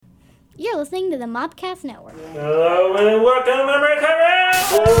You're listening to the Mobcast Network. Hello and welcome to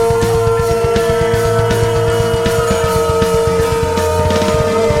America.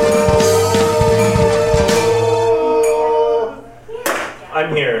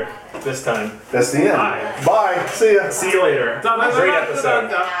 I'm here this time. That's the end. Bye. See ya. See you later. Great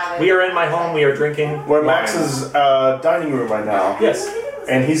episode. We are in my home. We are drinking. We're at wine. Max's dining room right now. Yes.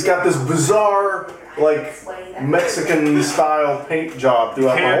 And he's got this bizarre, like, Mexican-style paint job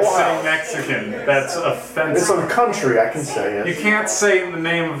throughout the Can't whole say house. Mexican. That's offensive. It's a country, I can say it. You can't say the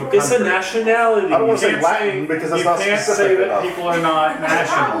name of a country. It's a nationality. I don't want to say can't Latin because that's not You can't specific say that enough. people are not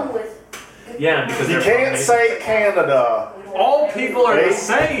national. Yeah, because You they're can't say Canada. All people are the Right?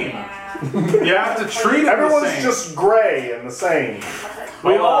 same. You have to treat them the Everyone's same. just gray and the same.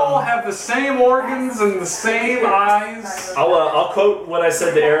 We all have the same organs and the same eyes. I'll quote what I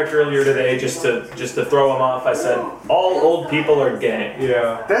said to Eric earlier today, just to throw him off. I said, "All old people are gay."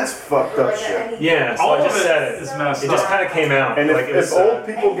 Yeah. That's fucked up shit. Yeah, so All I just of it said it. is messed It just up. kind of came out. And like it was, if old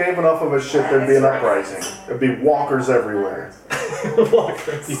people gave enough of a shit, there'd be an uprising. There'd be walkers everywhere.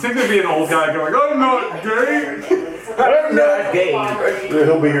 walkers. You think there'd be an old guy going, "I'm not gay"? I'm not gay.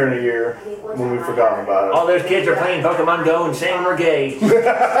 He'll be here in a year when we've forgotten about it. All those kids are playing Pokemon Go and saying we're gay.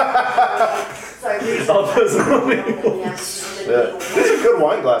 All those Yeah. These are good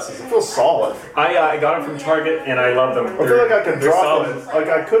wine glasses. It feels solid. I got them from Target and I love them. I feel like I could They're drop solid. them. Like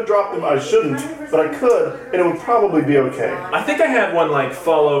I could drop them. I shouldn't, but I could, and it would probably be okay. I think I had one like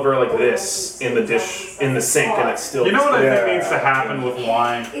fall over like this in the dish in the sink and it's still. You know what I Yeah. think needs to happen with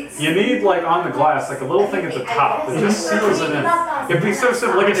wine? You need, like, on the glass, like a little thing at the top that just seals it in. It'd be so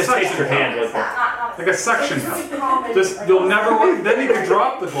simple, like a Just taste suction your hand cup. like that. Like a suction cup. Just, you'll never, then you could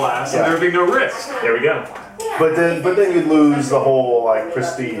drop the glass and there'd be no risk. There we go. But then you'd lose the whole like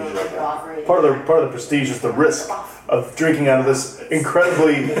prestige of it. Part of the prestige is the risk of drinking out of this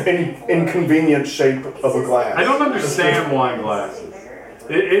incredibly inconvenient shape of a glass. I don't understand wine glasses.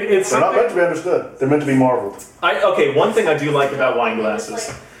 It's They're not meant to something, be understood. They're meant to be marveled. Okay, one thing I do like about wine glasses,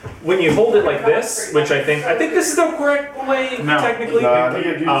 when you hold it like this, which I think this is the correct way No. technically. Nah,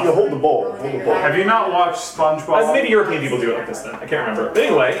 you hold the bowl. Hold the bowl. have you not watched SpongeBob? Maybe European people do it like this then. I can't remember. But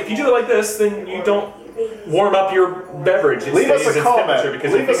anyway, if you do it like this, then you don't warm up your beverage. It Leave us stays a its temperature comment.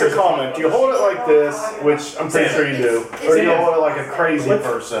 because Leave your us a fingers are- comment. Do you hold it like this, which I'm pretty sure you do, or do you hold it like a crazy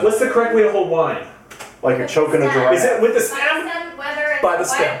person, What's the correct way to hold wine? like a choking a giraffe? Is it with the stem? By the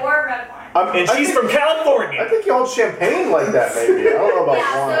stem. Or red wine. And she's from I California. think you hold champagne like that, maybe. I don't know about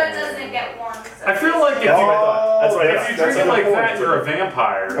Yeah, so wine. it doesn't get warm. I feel like if That's you, what I thought. That's what I if thought. you That's drink a it good like point. that, you're a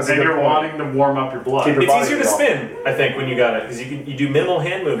vampire, That's a and good you're point. wanting to warm up your blood. Keep your It's body easier to warm. spin, I think, when you got it, because you do minimal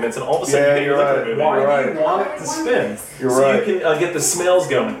hand movements, and all of a sudden Yeah, you get your you're liquid right. movement. Why You're do right. you want it to spin? You're So right. you can get the smells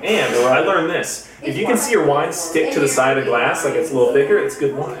going. And You're right. I learned this: if you can see your wine stick to the side of the glass, like it's a little thicker, it's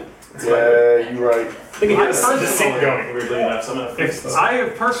good wine. Yeah, you're right. I think you I get the personally- sink going. Weirdly enough, so I'm gonna fix If this. I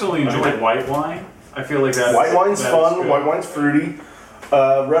have personally enjoyed white wine, I feel like that. White wine's that is fun. good. White wine's fruity.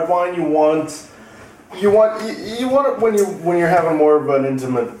 Red wine you want it when you're having more of an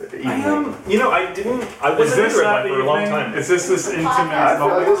intimate evening. You know, I Is wasn't this into red that wine for a long evening? time. Is this intimate? I feel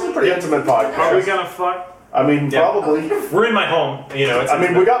like this is a pretty intimate podcast. Are we gonna fuck? I mean, Yeah. probably. We're in my home, you know. It's I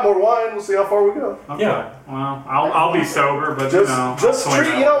mean, we got more wine. We'll see how far we go. Okay. Yeah. Well, I'll be sober, but Just I'll swing treat.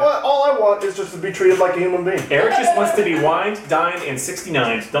 that You know way. what? All I want is just to be treated like a human being. Eric just wants to be wined, dined, and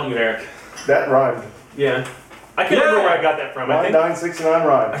 69'd, don't you, Eric? That rhymed. Yeah. I can't remember where I got that from. I Wine, think dine, 69 I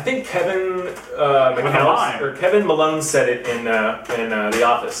rhyme. think Kevin line. McAllister or Kevin Malone said it in The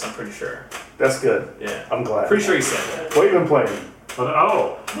Office. I'm pretty sure. That's good. Yeah. I'm glad. Pretty sure he said that. What have you been playing?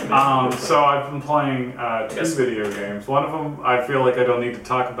 But, so I've been playing two Yes. video games. One of them I feel like I don't need to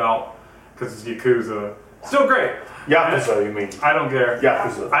talk about because it's Yakuza. Still great. Yakuza, you mean? I don't care.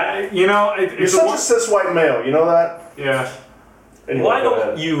 Yakuza. You're You're such a cis white male. You know that? yeah. Anyway, Why go don't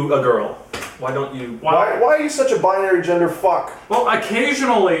ahead. you, a girl? Why don't you? Why are you such a binary gender fuck? Well,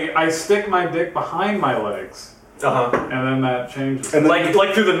 occasionally I stick my dick behind my legs, Uh huh. and then that changes. And then,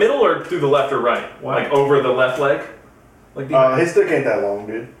 Like through the middle or through the left or right? What? Like over the left leg? Like behind? his dick ain't that long,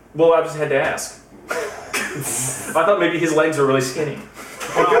 dude. Well, I just had to ask. I thought maybe his legs are really skinny.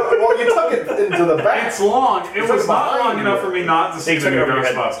 Well, you took it into the back. It's long. It It's was like not behind long you. enough for me not to see took the it new over your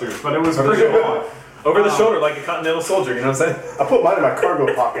head. Ghostbusters, but it was pretty long. Over the shoulder, like a continental soldier. You know what I'm saying? I put mine in my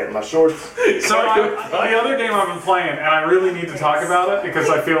cargo pocket in my shorts. So the other game I've been playing, and I really need to talk about it because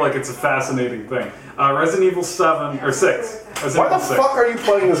I feel like it's a fascinating thing. Resident Evil 7 or 6. Why the fuck are you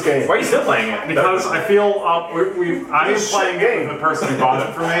playing this game? Why are you still playing it? Because I feel I'm playing it with the person who bought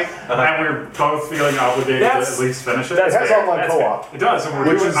it for me, and we're both feeling obligated to at least finish it. It has fair. online That's co-op. It does, and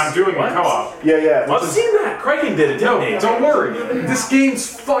I'm doing a co-op. Yeah. I've seen that. Crichton did it, didn't he? Don't worry. This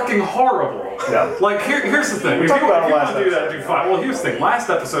game's fucking horrible. Yeah. Like, here's the thing. If you talked about it want last to do that, episode. do fine. Well, here's the thing. Last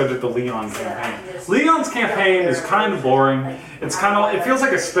episode did the Leon campaign. Leon's campaign is kind of boring. It's kind of, it feels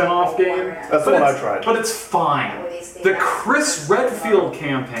like a spin-off game. That's the one I tried. But it's fine. The Chris Redfield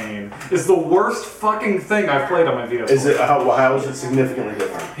campaign is the worst fucking thing I've played on my PS4. Is it how is it significantly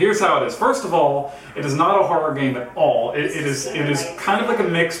different? Here's how it is. First of all, it is not a horror game at all. It is kind of like a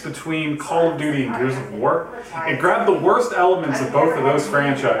mix between Call of Duty and Gears of War. It grabbed the worst elements of both of those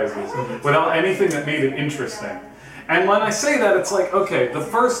franchises without anything that made it interesting. And when I say that, it's like, okay, the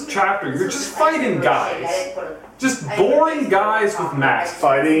first chapter, you're just fighting guys. Just boring guys with masks.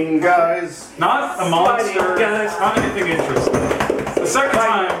 Fighting guys. Not a monster, guys. not anything interesting. The second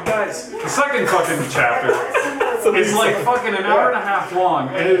time, the second fucking chapter is like fucking an hour and a half long,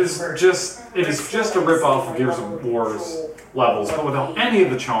 and it is just a rip-off of Gears of War's levels, but without any of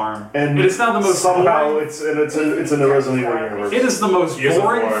the charm. And it is now the most somehow boring, it's in the Resident Evil universe. it is the most Gears of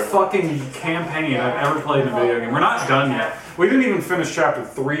boring War. fucking campaign I've ever played in a video game. We're not done yet. We didn't even finish chapter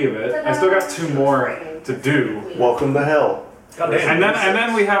 3 of it. I still got 2 more to do. Welcome to hell. And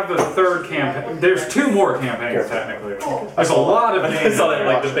then we have the third campaign. There's 2 more campaigns technically. There's a lot of I names. saw that,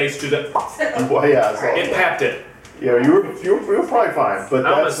 like, the base to the... Well, yeah. So, It papped it. yeah, you were probably fine, but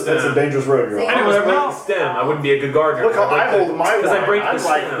that's a dangerous road you're on. Anyway, Break the stem. I wouldn't be a good gardener. Look how I hold my Because I break wine. the I'm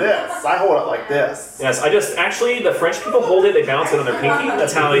like stem. this. I hold it like this. Yes, I just... Actually, the French people hold it, they balance it on their pinky.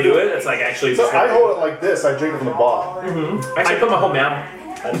 That's how they do it. It's like, actually... So I hold it like this. I drink it from the bottom. Actually, I put my whole mouth...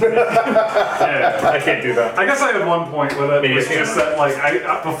 Yeah. I can't do that. I guess I had one point with it. Maybe It's it's just that, like,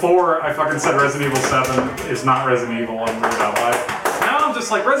 before I fucking said Resident Evil 7 is not Resident Evil and moved out life. Now I'm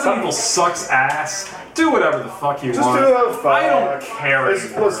just like, Resident Evil sucks ass. Do whatever the fuck you Just want. do whatever the fuck. I don't care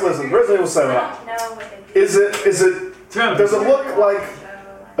anymore. Listen. Resident Evil 7. Is it? Does it look like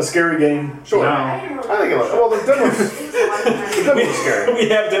a scary game? Sure. No. I think it looks. Well, the demo's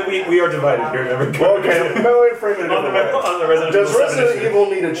scary. We are divided here. Never Well, okay. Let me frame it a on different way. the Resident Does Evil 7 Resident issue. Evil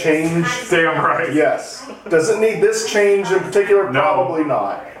need a change? Damn right. Yes. Does it need this change in particular? No. Probably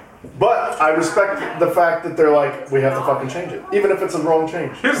not. But I respect the fact that they're like, we have to fucking change it, even if it's a wrong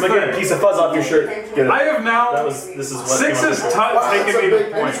change. Here's the Like a thing. piece of fuzz off your shirt. Get it? I have now. This is what 6 came up has before. Wow, taken it's a me to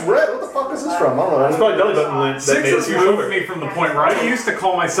big, the it's point. red. What the fuck is this from? I don't know. It's probably belly button lint that 6 made it has to your moved shoulder. me from the point where I used to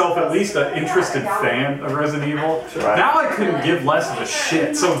call myself at least an interested fan of Resident Evil. Right. Now I couldn't give less of a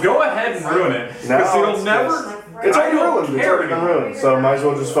shit. So go ahead and ruin it. Now Because you'll it's- never. It's I already don't ruined. It's care already been anymore. ruined. So might as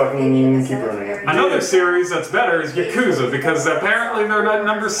well just fucking keep ruining it. Another series that's better is Yakuza because apparently they're at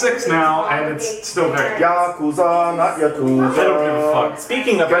number 6 now and it's still great. Yakuza, not Yakuza. I don't give a fuck.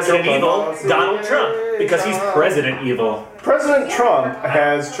 Speaking of Resident Evil, Donald Trump, because he's President Evil. President Trump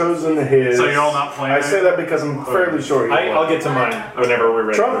has chosen his. So you're all not playing I it? say that because I'm fairly sure he I'll won. get to mine whenever we're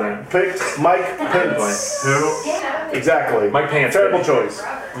ready for Trump picked Mike Pence. Who? Exactly. Mike Pence. Terrible baby. choice.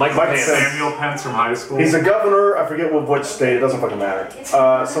 Mike Pence. Samuel Pence from high school. He's a governor. I forget which state. It doesn't fucking matter.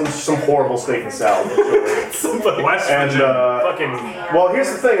 Some horrible state in the South. West And Virginia. Fucking. well, here's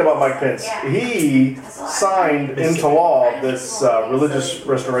the thing about Mike Pence. He signed into law this Religious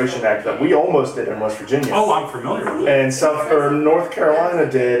Restoration Act that we almost did in West Virginia. Oh, I'm familiar with it. And North Carolina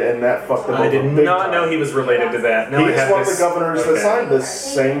did, and that fucked them I over did big not time. know he was related to that. Now I He's have one of the this- governors that Okay. signed this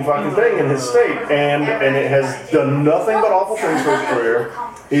same fucking thing in his state, and it has done nothing but awful things for his career.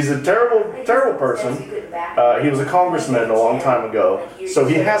 He's a terrible, terrible person. He was a congressman a long time ago, so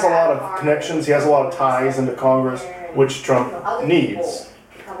he has a lot of connections. He has a lot of ties into Congress, which Trump needs.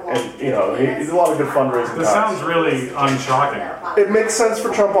 And he's a lot of good fundraising. This ties. sounds really unshocking. It makes sense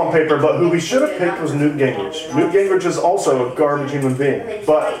for Trump on paper, but who we should have picked was Newt Gingrich. Newt Gingrich is also a garbage human being,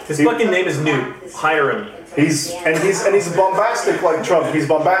 but His fucking name is Newt. Hire him. He's bombastic like Trump. He's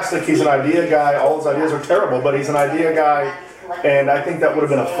bombastic. He's an idea guy. All his ideas are terrible, but he's an idea guy, and I think that would have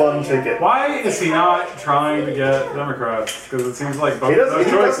been a fun ticket. Why is he not trying to get Democrats? Because it seems like both He of doesn't. those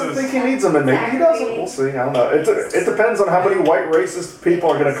He doesn't choices. think he needs them, and maybe he doesn't. We'll see. I don't know. It depends on how many white racist people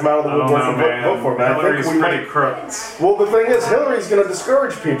are going to come out of the I don't woodwork know, and man. vote for him. And I Hillary's think we pretty might. crooked. Well, the thing is, Hillary's going to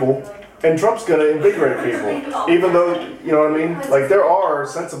discourage people, and Trump's going to invigorate people. Even though, you know what I mean? Like, there are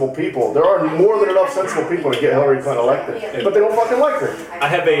sensible people. There are more than enough sensible people to get Hillary Clinton elected, but they don't fucking like her. I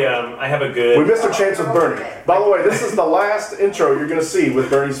have a We good. missed our chance with Bernie. By the way, this is the last intro you're going to see with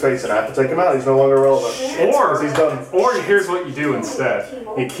Bernie's face, and I have to take him out. He's no longer relevant. Or He's done. Or here's what you do instead.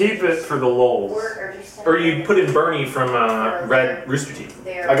 You keep it for the lulz. or you put in Bernie from Red Rooster Teeth.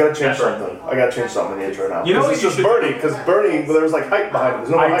 I gotta change something. I gotta change something in the intro now. You know what it's you just should- Bernie, because Bernie, there was like hype behind him. There's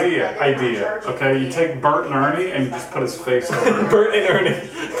no Idea. Okay, you take Bert and Ernie and you just put his face over, Bert and Ernie.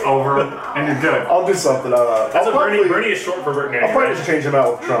 over and you're good. I'll do something. That's I'll what Bernie. probably, Bernie is short for Bert and Ernie. I'll probably right? just change him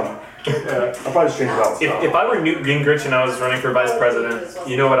out with Trump. Yeah. I'll probably just change him out with Trump. If I were Newt Gingrich and I was running for vice president,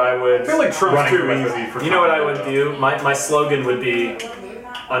 you know what I would. I feel like Trump's running too for vice easy president. for You know what I Trump. would do? My slogan would be,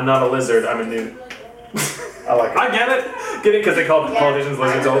 "I'm not a lizard. I'm a Newt." I like it. I get it. Get it? Because they call politicians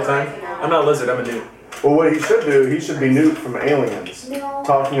lizards all the time. I'm not a lizard. I'm a Newt. Well, what he should do, he should be Newt from Aliens,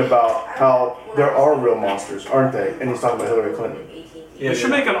 talking about how there are real monsters, aren't they? And he's talking about Hillary Clinton. Yeah, We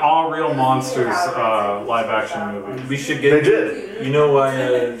should make an all real monsters live action movie. We should They get. did. You know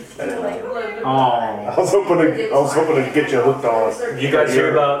why? Oh. I was hoping to get you hooked on it. You guys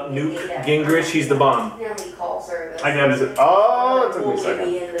hear about Newt Gingrich? He's the bomb. I get it. Oh, it took me a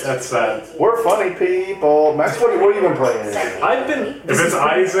second. That's sad. We're funny people. Max, what have you been playing? I've been. If it's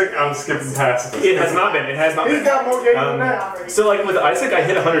Isaac, I'm skipping past it. It has not been. It has not He's been. got more game than that. So like with Isaac, I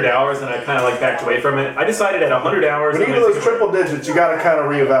hit 100 hours and I kind of like backed away from it. I decided at 100 hours. When you I'm get gonna those take a break. triple digits, you gotta kind of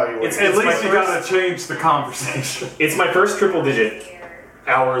reevaluate. It's- At my least you first- gotta change the conversation. It's my first triple digit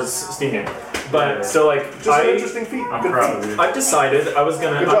hours Steam game. But so like just an interesting feat. I'm Good proud feat. of you. I've decided I was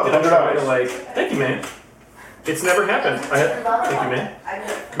gonna, Good I'm job, gonna 100 try to hours. like. Thank you, man. It's never happened. Thank you, man.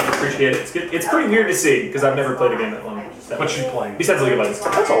 Appreciate it. It's good. It's pretty weird to see because I've never played a game that long. What you playing? Besides League of Legends.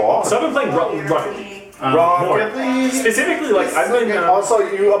 That's a lot. So I've been playing Rocket League. More. Rocket League. Specifically, like I've been. Also,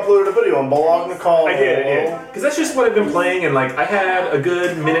 you uploaded a video on Balog Nicole. I did. Because that's just what I've been playing, and like I had a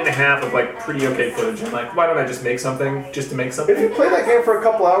good minute and a half of like pretty okay footage. And like, why don't I just make something just to make If something? you play that game for a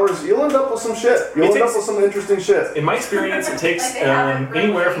couple hours, you'll end up with some shit. You'll It end up takes- with some interesting shit. In my experience, it takes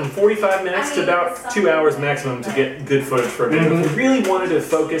anywhere from 45 minutes to about 2 hours maximum to get good footage for a video. If you really wanted to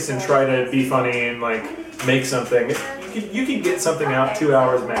focus and try to be funny and like make something, you could get something out 2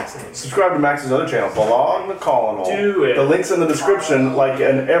 hours maximum. Subscribe to Max's other channel, Balog Nicole. Do it. The link's in the description, like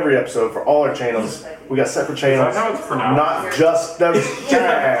in every episode for all our channels. We got separate channels. how it's pronounced? Not just those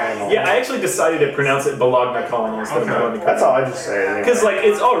channels. Yeah, I actually decided to pronounce it Bologna Colony instead of Okay. Bologna That's how I just say it. Anyway. Because like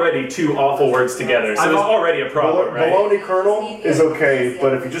it's already two awful words together, so I've there's al- already a problem, right? Bologna kernel is okay,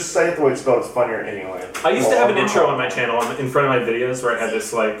 but if you just say it the way it's spelled, it's funnier anyway. I used to have an intro on my channel in front of my videos where I had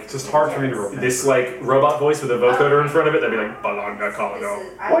this like It's just hard for me to remember. this like robot voice with a vocoder in front of it that'd be like Bologna Colony.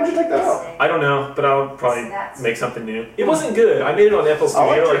 Why'd you take that out? I don't know, but I'll probably make something new. It wasn't good. I made it on FL I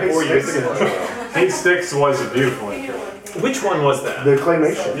Studio like like your 4 years Sticks ago. intro. Hate Sticks was a beautiful intro. Which one was that? The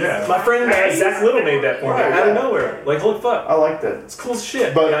claymation. Yeah. My friend Zach Little made that for me Right, out of yeah. nowhere. Like, holy fuck. I liked it. It's cool as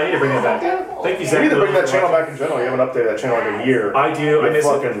shit. But- yeah, I need to bring that back. Thank you, You Zach need to bring Little, that for channel watching. back in general. You haven't updated that channel in like a year. I do. I You miss it.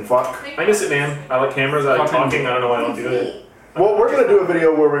 fucking fuck. I miss it, man. I like cameras. I like Fucking- talking. I don't know why I don't do it. Well, we're gonna do a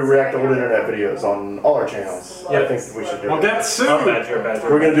video where we react to old internet videos on all our channels. I Yeah. think we should do Well, it. get sued. Oh, badger, badger.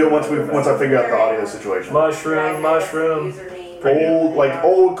 We're gonna do it once I figure out the audio situation. Mushroom, mushroom.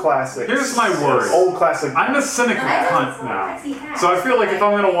 Old classics. Here's my worry. Old classic. I'm a cynical cunt now. So I feel like if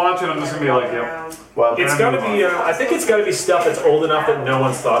I'm gonna watch it, I'm just gonna be like, yep. Well, It's got to be. I think it's got to be stuff that's old enough that no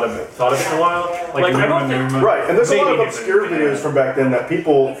one's thought of it in a while. Like I don't think. Numa. right, and there's a lot of Maybe obscure videos from back then that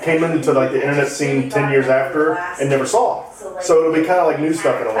people came into like the internet scene 10 years after and never saw. So it'll be kind of like new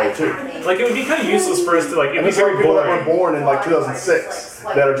stuff in a way too. Like it would be kind of useless for us to like. It'd And be there's like very people that were boring. born in like 2006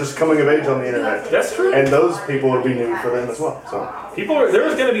 that are just coming of age on the internet. That's true. And those people will be new for them as well. So People are. There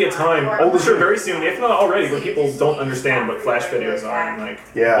was going to be a time, Old I'm sure as very soon, if not already, where people don't understand what flash videos are and like.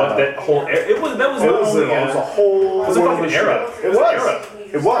 Yeah. What that whole. It was. That was it not was, only. it was a whole. It was a world fucking of era. shit. It was an era.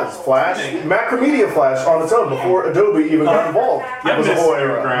 It was Flash, Macromedia Flash on its own before Adobe even got involved. Yeah, It was a Miss whole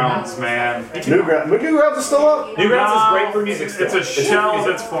era. Newgrounds, man. Newgrounds is still up. Newgrounds is great for music. Still. It's a shell of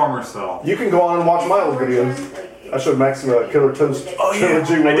music. its former self. You can go on and watch my old videos. I showed Max Killer Toast Oh yeah,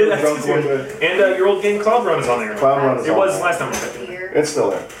 trilogy. I did that drums too. one day. And your old game Cloud Run is on there. Cloud Run is It on was there. last time we checked it. It's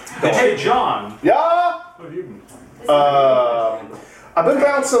still there. Hey, John. Yeah. What have you been playing? I've been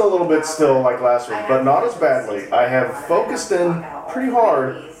bouncing a little bit still like last week, but not as badly. I have focused in pretty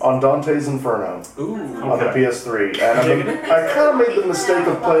hard on Dante's Inferno Ooh. on the Okay. PS3, and I kind of made the mistake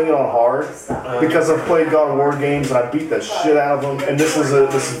of playing it on hard because I've played God of War games and I beat the shit out of them, and this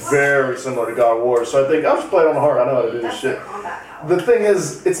is very similar to God of War. So I think I'll just play it on hard. I know how to do this shit. The thing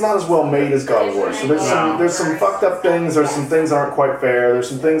is, it's not as well made as God of War. So there's some fucked up things. There's some things that aren't quite fair. There's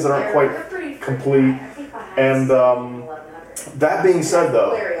some things that aren't quite complete. And that being said,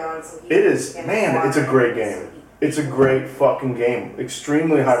 though, it's a great game. It's a great fucking game.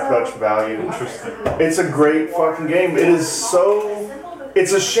 Extremely high production value. Interesting. It's a great fucking game. It is so.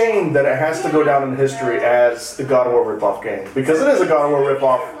 It's a shame that it has to go down in history as the God of War ripoff game because it is a God of War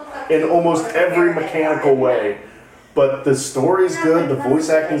ripoff in almost every mechanical way. But the story's good, the voice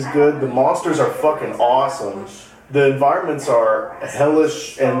acting's good, the monsters are fucking awesome. The environments are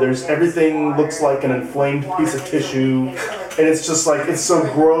hellish, and there's everything looks like an inflamed piece of tissue, and it's just like it's so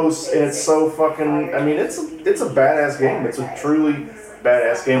gross and it's so fucking. I mean, it's a badass game. It's a truly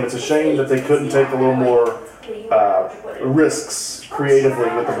badass game. It's a shame that they couldn't take a little more risks creatively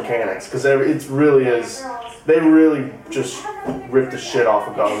with the mechanics, because it really is. They really just ripped the shit off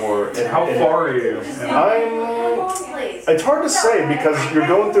of God of War. And How far are you? It's hard to say because you're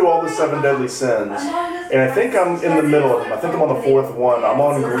going through all the 7 deadly sins, and I think I'm in the middle of them. I think I'm on the 4th one. I'm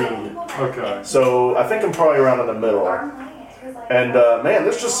on green. Okay. So I think I'm probably around in the middle. And man,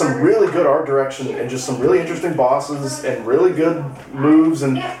 there's just some really good art direction and just some really interesting bosses and really good moves.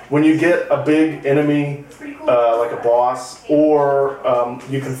 And when you get a big enemy, like a boss, or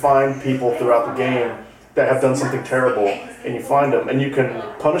you can find people throughout the game that have done something terrible, and you find them and you can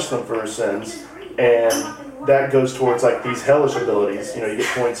punish them for their sins, and that goes towards like these hellish abilities. You know, you get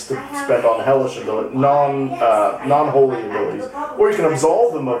points to spend on hellish ability, non-holy abilities, or you can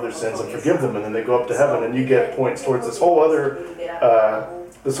absolve them of their sins and forgive them, and then they go up to heaven, and you get points towards this whole other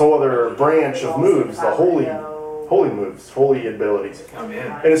branch of moves, the holy moves, holy abilities. Oh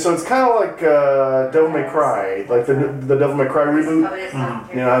man. And so it's kind of like Devil May Cry, like the Devil May Cry reboot.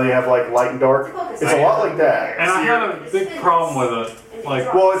 You know how they have like light and dark. It's a lot like that. And I had a big problem with it.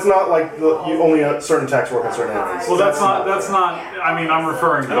 Like, Well, it's not like you only certain attacks work on certain enemies. well, that's not. I mean, I'm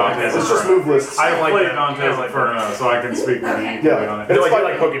referring to Dante's It's just Inferno. move lists. I like played that. Dante's Inferno, so I can speak really equally Yeah. on it. And No, I it's do by,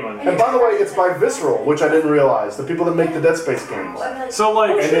 like Pokemon. and by the way, it's by Visceral, which I didn't realize. The people that make the Dead Space games. So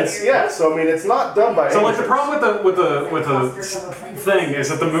like, And it's so I mean it's not done by. so like the amateurs. problem with the thing is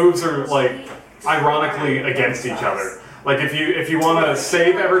that the moves are like ironically against each other. Like if you want to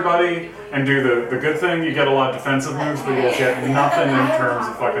save everybody and do the good thing, you get a lot of defensive moves, but you'll get nothing in terms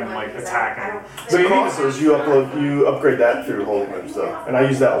of fucking like attacking. So The you need to, crossers, you upgrade that through holy moves though, and I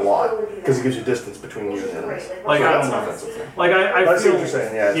use that a lot because it gives you distance between you and enemies. like I That's don't an know. offensive thing. Like I I see feel, what you're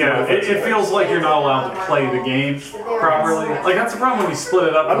saying. Yeah. it's yeah, not offensive. it feels like you're not allowed to play the game properly. Like that's the problem when you split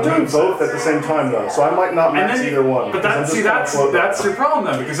it up. I'm into doing moves. both at the same time though, so I might not And max then either one. But because I'm that, just see, gonna that's float that's that. your problem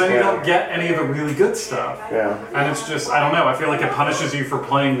then, because then you Yeah. don't get any of the really good stuff. Yeah. And it's just, I don't know. I feel like it punishes you for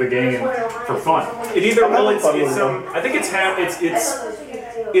playing the game for fun. It either I'm having fun with I think it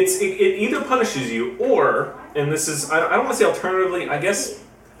either punishes you or, and this is I don't want to say alternatively. I guess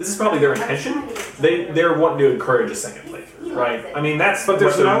this is probably their intention. They're wanting to encourage a second playthrough, right? I mean that's. But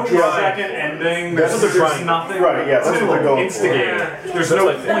there's what no they're trying. second ending. That's There's, what they're there's trying. nothing Right, yeah, that's to what they're going for. instigate. Yeah. There's That's no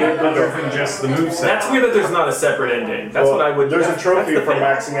what I point think. other than just the moveset. That's weird that there's not a separate ending. That's Well, what I would. There's a trophy that's the for thing.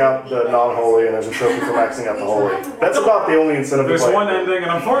 maxing out the non-holy, and there's a trophy for maxing out the holy. That's about the only incentive. There's to play. one ending,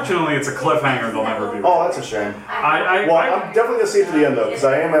 and unfortunately, it's a cliffhanger they'll never do. Oh, that's a shame. Well, I'm definitely gonna see it to the end though, because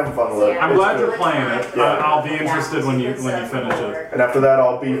I am having fun with it. I'm It's glad good. you're playing it. Yeah. I'll be interested when you finish it. And after that,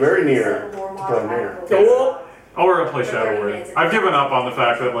 I'll be very near to playing near. Well, Or I'll play Shadow Warrior. I've given up on the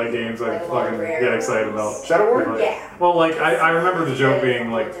fact that like games I fucking get excited about. Shadow Warrior? Like, well, like I remember the joke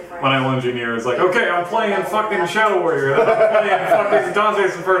being like when I will engineer is like, okay, I'm playing fucking Shadow Warrior, and I'm playing fucking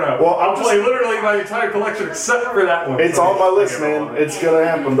Dante's Inferno. Well, I'll I'm play literally my entire collection except for that one. It's on my list, man. It's gonna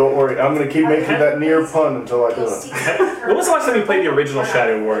happen. Don't worry. I'm gonna keep making that near pun until I do it. when was the last time you played the original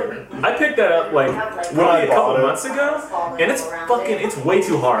Shadow Warrior? I picked that up like probably a couple months ago, and it's way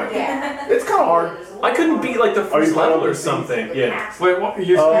too hard. It's kind of hard. I couldn't beat like the you first playing level on or PC? something. Yeah. Wait, what?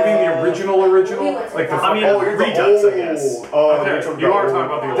 You mean the original? Like the I mean, Oh, you're Redux, I guess. Oh, Okay, you're talking you about are old. talking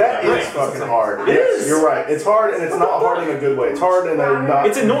about the old That one. is fucking hard. It Yes, is. You're right. It's hard, and it's not hard in a good way. It's hard in a not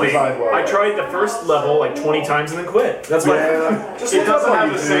It's annoying. designed well. I tried the first level like 20 times and then quit. That's why. Yeah. Just It look up doesn't on have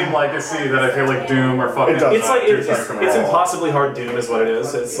the YouTube. same legacy that I feel like Doom or fucking. It does. It's like it's Yeah. impossibly hard Doom is what it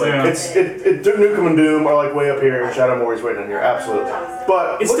is. It's like Yeah. It Duke Nukem and Doom are like way up here, and Shadow Warrior's way down here. Absolutely.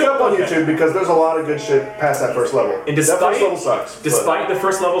 But It's look it still up on okay. YouTube because there's a lot of good shit past that first level. And that first level sucks. but- despite the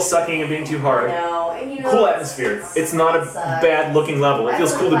first level sucking and being too hard, cool atmosphere. It's not a bad looking level. It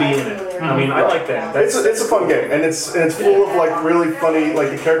feels cool to be in it. I mean, I like that. It's a fun game, and it's full of like really funny, like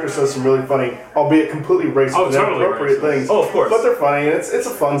the character says some really funny, albeit completely racist Oh, and totally inappropriate racist. things. Oh, of course. But they're funny, and it's a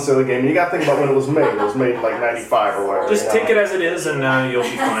fun, silly game. You got to think about when it was made. It was made in like '95 or whatever. Just you know? take it as it is, and you'll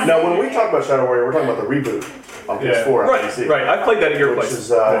be fine. Now, when we talk about Shadow Warrior, we're talking about the reboot on PS4 and Right, PC. right. I played that at your Which place. is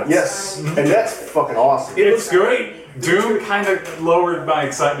yes, and that's fucking awesome. It It's looks good. Doom kind of lowered my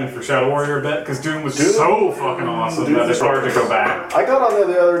excitement for Shadow Warrior a bit because Doom was Doom- so fucking awesome Doom that it's is hard to go back. I got on there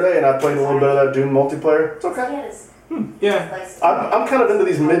the other day and I played a little bit of that Doom multiplayer. It's okay. Yeah. I'm kind of into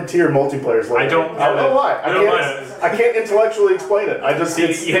these mid-tier multiplayers. Lately. I don't know why. I don't mind I can't intellectually explain it. I just So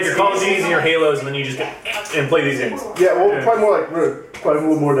you have your Call of Duties and your Halos, and then you just and play these games. yeah. Well, probably more like probably a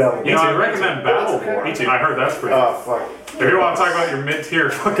little more down. You know, I recommend Battleborn. Me too. I heard that's pretty. Fuck. If you want to talk about your mid-tier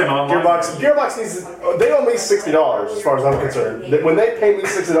fucking online. Gearbox needs. They owe me $60 as far as I'm concerned. When they pay me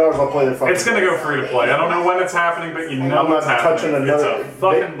 $60, I'll play their fucking. It's gonna go free to play. I don't know when it's happening, but you know I'm not it's happening. touching another. It's a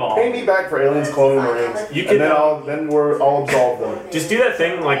fucking they ball. Pay me back for Aliens Cloning Marines, You and can, then I'll absolve them. Just do that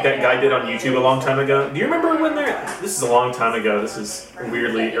thing like that guy did on YouTube a long time ago. Do you remember when this is a long time ago. This is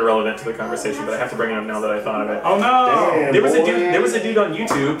weirdly irrelevant to the conversation, but I have to bring it up now that I thought of it. Oh no! Damn, There boy. was a dude on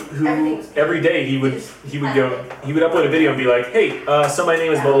YouTube who every day he would upload a video and be like, hey, so my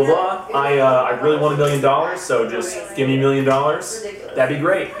name is blah blah blah. I really want $1 million, so just give me $1 million. That'd be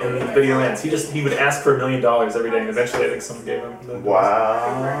great. And the video ends. He would ask for $1 million every day, and eventually I think someone gave him.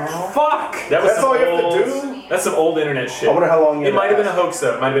 Wow. Fuck! That was That's some all you have to old, do? That's some old internet shit. I wonder how long you It might have been a last. hoax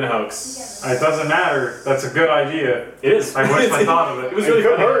though. It might have been a hoax. It doesn't matter. That's a good idea. It is. I wish I thought of it. It was It really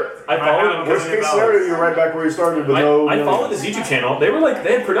could funny. hurt. I followed him. Worst case scenario, you're right back where you started with no. I followed his YouTube channel. They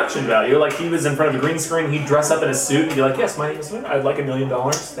had production value. Like he was in front of a green screen, he'd dress up in a suit and be like, "Yes, my name is. I'd like $1 million,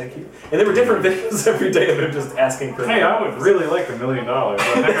 thank you." And there were different videos every day of him just asking for. Hey, I would really like $1 million. I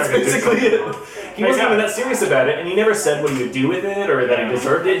think I That's could do basically something. it. He wasn't even that serious about it, and he never said what he would do with it or that he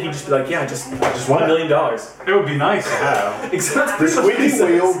deserved it. He'd just be like, "Yeah, I just want $1 million." It would be nice to have. Exactly. The squeaky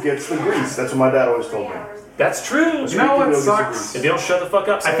wheel gets the grease. That's what my dad always told me. That's true. You know what Squeaky wheel sucks? gets the If you don't shut the fuck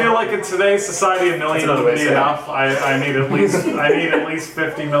up, I feel like in today's society, $1 million another way would to be say it. enough. I need at least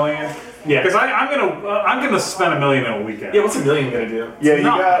 50 million. Yeah. Because I'm gonna spend $1 million in a weekend. Yeah, what's $1 million gonna do? Yeah, you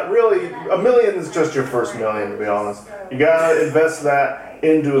not. got really $1 million is just your first $1 million, to be honest. You gotta invest that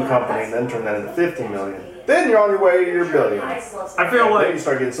into a company and then turn that into $50 million. Then you're on your way to your $1 billion. I feel Then you like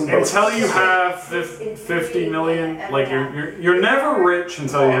start getting some bonuses. until you have 50 million, like you're never rich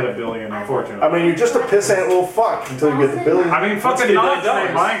until you hit $1 billion. Unfortunately. I mean, you're just a pissant little fuck until you get the $1 billion. I mean, fucking get $1 not billion?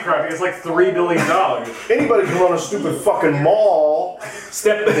 today Minecraft. It's like $3 billion. Anybody can run a stupid fucking mall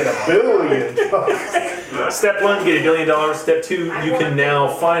Step and get $1 billion. Step 1, get $1 billion. Step 2, you can now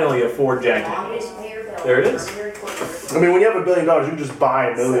finally afford Jack Daniels. There it is. I mean, when you have $1 billion, you can just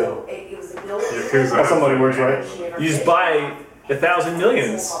buy $1 million. Yakuza. That's how money works, right? You just buy 1,000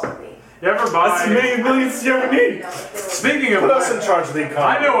 millions. You ever That's buy? as many millions you ever need. Speaking of, Put us in charge of the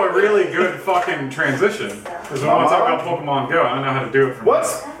economy. I know a really good fucking transition. Because we want to talk about Pokemon Go. I don't know how to do it from What?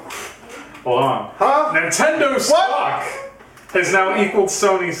 here. Hold on. Huh? Nintendo stock has now equaled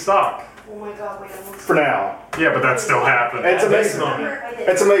Sony stock. For now. Yeah, but that's still happening. It's amazing.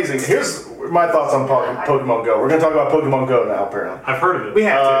 It's amazing. Here's my thoughts on Pokemon Go. We're going to talk about Pokemon Go now, apparently. I've heard of it. We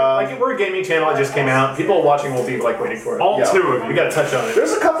have to. Like, we're a gaming channel. It just came out. People watching will be like waiting for it. All Yeah. two of We you. got to touch on it.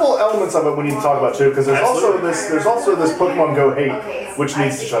 There's a couple elements of it we need to talk about too, because there's Absolutely. also this Pokemon Go hate, which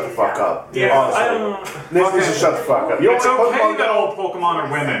needs to shut the fuck up. Yeah, honestly. I don't. This needs to shut the fuck up. You don't It's like okay Pokemon that Go? all Pokemon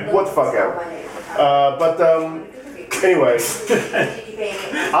are women. What the fuck ever. Anyway,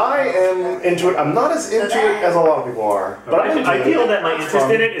 I am into it. I'm not as into it as a lot of people are, but I'm into I feel it. that my interest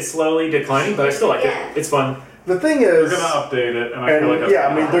in it is slowly declining, but I still like it. It's fun. The thing They're is, gonna update it, and I feel like and that's yeah,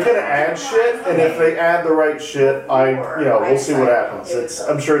 I mean they're gonna add shit, and if they add the right shit, we'll see what happens.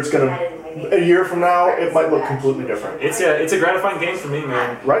 I'm sure it's gonna. A year from now, it might look completely different. It's a gratifying game for me,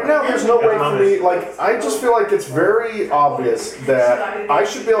 man. Right now, there's no way for me. Like, I just feel like it's very obvious that I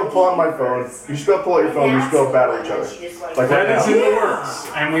should be able to pull out my phone. You should be able to pull out your phone. You should be able to battle each other. Like right That is in now. the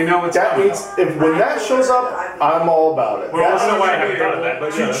works, and we know it's That coming. means when that shows up, I'm all about it. We're That's also why I going to haven't be thought of able that,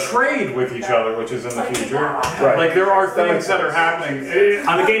 but to yeah. trade with each other, which is in the future. Right. Like there are That things makes that are sense. happening.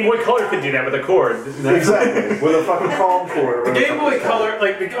 On the Game Boy Color, could do that with a cord. exactly with a fucking palm cord. The Game Boy Color,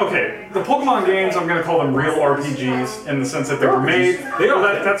 okay, the Pokemon games, I'm gonna call them real RPGs in the sense that they were made.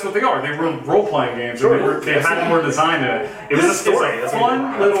 That's what they are. They were role-playing games. Sure. And they had more design in it. It was a This story, is a that's what it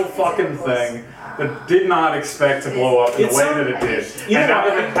fun little fucking thing that did not expect to blow up in the way that it did. you And know now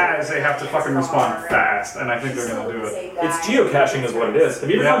what? that it has, they have to fucking respond fast, and I think they're gonna do it. It's geocaching is what it is. Have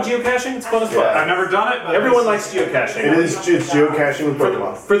you ever Yeah. done geocaching? It's fun as fuck. I've never done it, but Everyone likes geocaching. It's geocaching with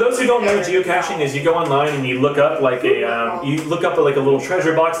Pokemon. For those who don't know, geocaching is you go online and you look up like a little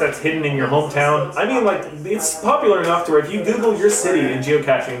treasure box that's hidden in your hometown. I mean, like it's popular enough to where if you Google your city in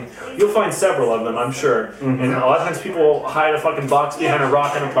geocaching, you'll find several of them, I'm sure. And a lot of times people hide a fucking box behind a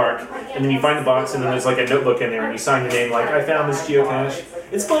rock in a park, and then you find the box box, and then there's like a notebook in there, and you sign your name like I found this geocache.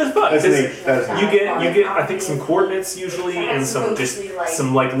 It's fun as fuck. That's 'cause neat. That's neat. You get I think some coordinates usually, and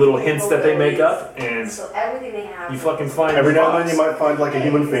some like little hints that they make up, and you fucking find Every the now and box. then you might find like a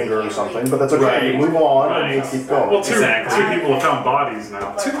human finger or something, but that's okay. Right. You move on Right. and you keep going. Well, two Exactly. people have found bodies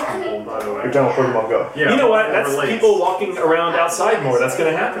now. 2 people, by the way. You're done with Pokemon Go. Yeah, You know what? that That's relates. people walking around outside more. That's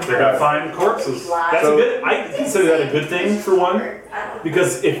gonna happen. They're gonna find corpses. That's So- a good. I consider that a good thing for one,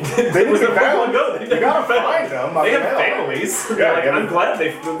 because if They need with to the be found. Pokemon Go, You gotta find them. They have Hell. families. Yeah, Like, yeah. I'm glad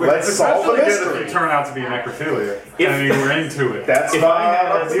they. Let's solve the Especially good mystery. if you turn out to be necrophilia. If- and you were into it. That's If not I had,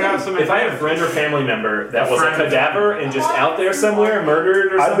 up to you them. have some if I had a friend or family member that was a friend. cadaver and just out there somewhere,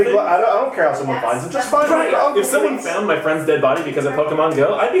 murdered or I'd be something. glad. I don't care how someone finds it. Just find it. Right. I'll If someone please. found my friend's dead body because of Pokemon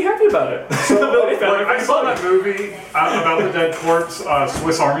Go, I'd be happy about it. They found my Like, I friend's saw body. that movie about the dead corpse,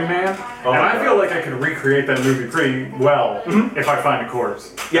 Swiss Army Man, Oh and my I God. feel like I could recreate that movie pretty well if I find a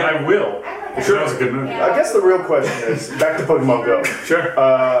corpse. Yeah. And I will. Because that was a good movie. I guess the real question is back to Pokemon Go. Sure.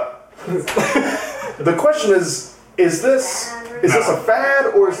 The question is this a fad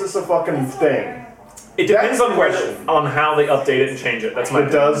or is this a fucking thing? It depends That's on the question. on how they update it and change it. That's my.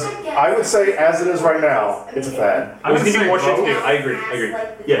 It does. I would say as it is right now, it's a fad. I'm There's gonna gonna be say more shit to both. do. I agree.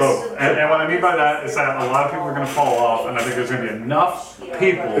 Yes. Both. And what I mean by that is that a lot of people are going to fall off, and I think there's going to be enough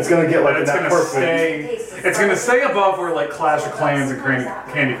people. It's gonna get like that it's that going to perfect. stay. It's going to stay above where like Clash of Clans and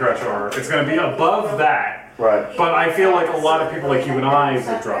Candy Crush are. It's going to be above that. Right. But I feel like a lot of people like you and I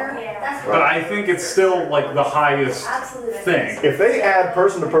will drop. But I think it's still like the highest thing. If they add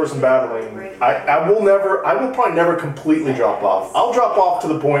person-to-person battling, I will probably never completely drop off. I'll drop off to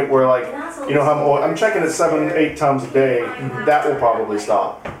the point where like, you know, I'm checking it 7-8 times a day. That will probably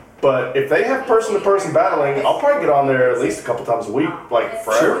stop. But if they have person-to-person battling, I'll probably get on there at least a couple times a week, like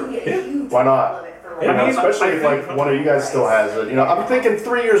forever. Why not? You know, I mean, especially if like one of you guys still has it. You know, I'm thinking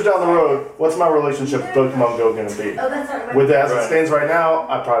 3 years down the road, what's my relationship with Pokemon Go gonna be? With it as it stands right now,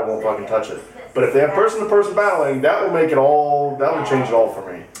 I probably won't fucking touch it. But if they have person-to-person battling, that will make it all. That will change it all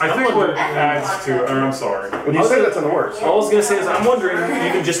for me. I think what it adds to, or I'm sorry. When you say that's in the works, All I was gonna say is I'm wondering,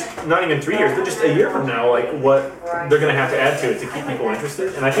 even just not even 3 years, but just a year from now, like what they're gonna have to add to it to keep people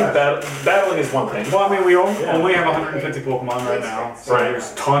interested. And I think battling is one thing. Well, I mean, we only have 150 Pokemon right now, so Right.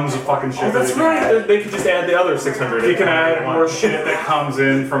 there's tons of fucking shit. Oh, that's that you can add. right. They could just add the other 600. You can add more shit that comes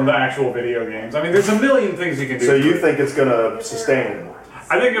in from the actual video games. I mean, there's a million things you can do. so to you it. think it's gonna sustain?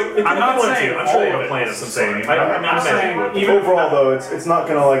 I think I'm not saying I'm sure they all have a of plan it of is some insane. sort. I'm I'm saying imagining. even Overall, though, it's not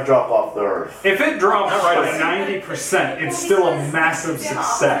gonna like drop off the earth. if it drops Not right by away. 90%, it's still a massive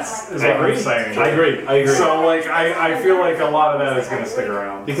success. Is I what I'm agree. saying. I agree. So like I feel like a lot of that is going to stick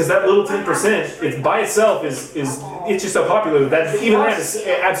around. Because that little 10%, it's by itself is it's just so popular that even that is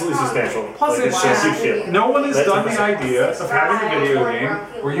absolutely substantial. Plus, Like, it's a just huge deal. no one has That's done the 10%. idea of having a video game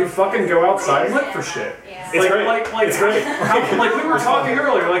where you fucking go outside and look for shit. It's great. It's great. Like we were talking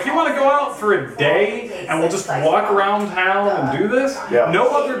earlier, like you want to go out for a day and we'll just walk around town and do this. Yeah. No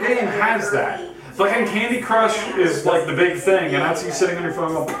other game has that. Fucking Candy Crush is like the big thing, and that's you sitting on your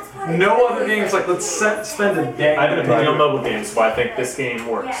phone. Going, no other games like let's spend a day. I have an opinion on mobile games, why I think this game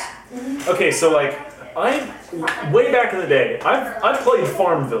works. Okay, so like way back in the day, I've played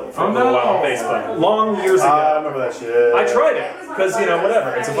Farmville for a little while on Facebook, long years ago. I remember that shit. I tried it because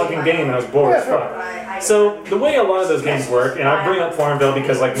whatever, it's a fucking game and I was bored as fuck. So the way a lot of those games work, and I bring up Farmville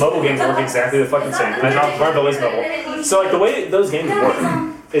because like mobile games work exactly the fucking same. And Farmville is mobile. So like the way those games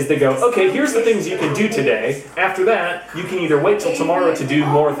work is they go, okay, here's the things you can do today. After that, you can either wait till tomorrow to do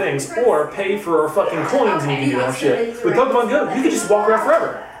more things, or pay for fucking coins and you can do that shit. With Pokemon Go, you can just walk around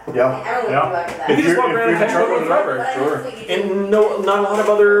forever. Yeah. You can just walk around and catch Pokemon forever. Sure. And not a lot of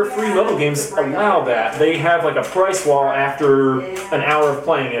other free mobile games allow that. They have like a price wall after an hour of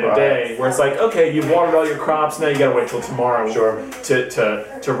playing it a day, where it's like, okay, you've watered all your crops, now you gotta wait till tomorrow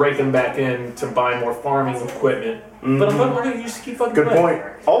to rake them back in to buy more farming equipment. But on Pokemon Go, you just keep fucking Good playing.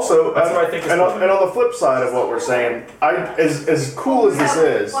 point. Also, That's what I think is and cool. on the flip side of what we're saying, as cool as this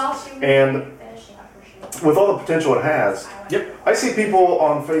is, and with all the potential it has, Yep. I see people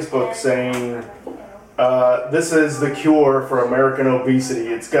on Facebook saying, this is the cure for American obesity.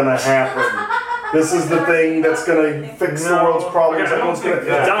 It's gonna happen. This is the thing that's gonna fix the world's problems. Okay, I don't Everyone's gonna think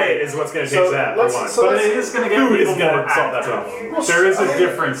The that- diet is what's gonna So change that. For let's- one. so But let's- it is going to get Food is people gonna more solve that active. problem. There is a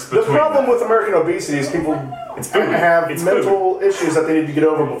difference The between problem them. with American obesity is people food. have It's mental issues that they need to get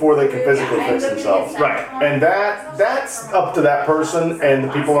over before they can physically fix themselves. Right. And that's up to that person and the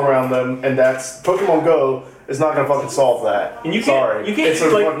people around them, and that's Pokemon Go is not gonna fucking solve that. And you Sorry, can't it's a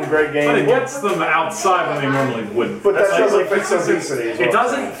like, fucking great game. But it gets them outside when they normally wouldn't. But that That's doesn't like fix obesity. is what It I'm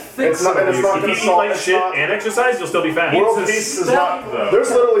doesn't saying. fix It's not- and it's not If gonna you eat solve- like it's shit not- and exercise, you'll still be fat. World It's a Peace is not. step, though.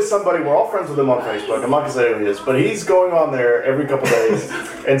 There's literally somebody. We're all friends with him on Facebook. I'm not gonna say who he is, but he's going on there every couple days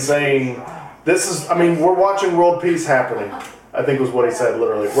and saying, "This is. I mean, we're watching world peace happening." I think was what he said.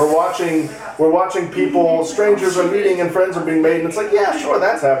 Literally, we're watching people, strangers are meeting and friends are being made, and it's like, yeah, sure,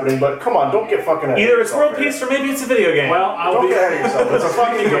 that's happening, but come on, don't get fucking ahead of Either it's yourself world here. peace or maybe it's a video game. Well, I'll Don't be. get ahead of yourself. It's a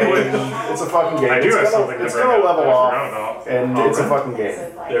fucking Speaking of game. which, It's a fucking game. I do It's have gonna- something to It's bring gonna up level that I off, forgot about. and it's a fucking game.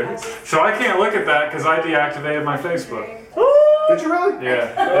 there it is. So I can't look at that because I deactivated my Facebook. Did you really?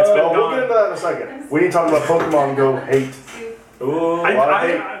 Yeah, it's been Well, we'll get into gone. that in a second. We need to talk about Pokemon Go hate. Ooh. A lot of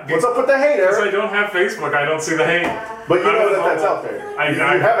hate. What's up with the hate, Because I Eric? don't have Facebook, I don't see the hate. But you I'm know on that that's mobile. out there. I- You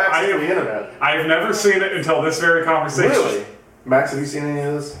I- have access I to have- the internet. I have never seen it until this very conversation. Really? Max, have you seen any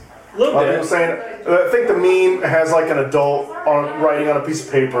of this? A little A lot of bit. people saying, I think the meme has like an adult writing on a piece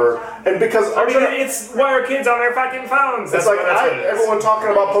of paper, and because I mean, it's why are kids on their fucking phones? it's like that's what it is. everyone talking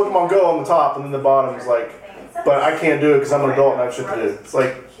about Pokemon Go on the top, and then the bottom is like, but I can't do it because I'm an adult and I have shit to do. It's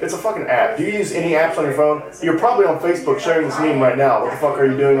like, it's a fucking app. Do you use any apps on your phone? You're probably on Facebook sharing this meme right now. What the fuck are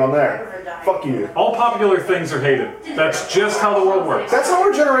you doing on there? Fuck you. All popular things are hated. That's just how the world works. That's how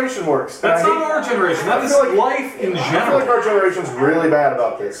our generation works. And That's I hate- not our generation. That I is feel like- life in I feel like general. our generation's really bad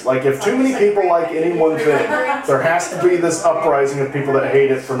about this. Like, if too many people like any one thing, there has to be this uprising of people that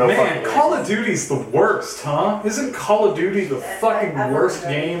hate it for no fucking Man, reason. Call of Duty's the worst, huh? Isn't Call of Duty the fucking worst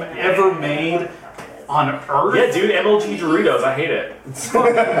game ever made on Earth? Yeah, dude, MLG Doritos, I hate it.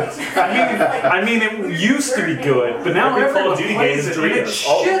 I mean, it used to be good, but now Every Call everyone of Duty plays game is it, and it's Doritos.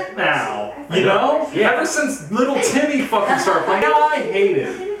 Oh. shit now. You know? Yeah. Ever since little Timmy fucking started playing, now I hate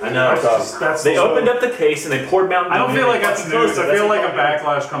it. I know. That's They so- opened up the case and they poured Mountain I Dew don't in feel it. like that's news. I feel like a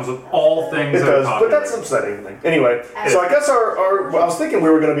backlash comes with all things It that are does, but popular. that's upsetting. Anyway, so I guess well, I was thinking we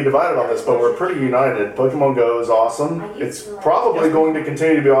were going to be divided on this, but we're pretty united. Pokemon Go is awesome. It's probably going to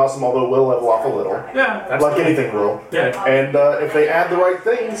continue to be awesome, although it will level off a little. Yeah. Like anything will. Yeah. And if they add the right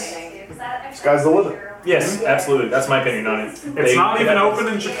things, sky's the limit. Yes, absolutely. That's my opinion on it. It's not even open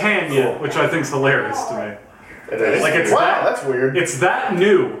in Japan yet, which I think's hilarious to me. It is. Like, it's wow, that- that's weird. It's that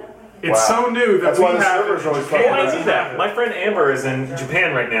new. It's Wow. so new that That's we why the have servers it are always in fucking Well, I Japan. knew that. My friend Amber is in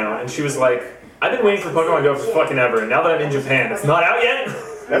Japan right now, and she was like, I've been waiting for Pokemon Go for fucking ever, and now that I'm in Japan, it's not out yet.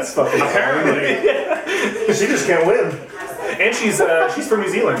 That's fucking Apparently. She just can't win. And she's from New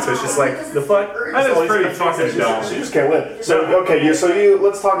Zealand, so it's just like, the fuck? That is pretty fucking dumb. She just can't win. So okay,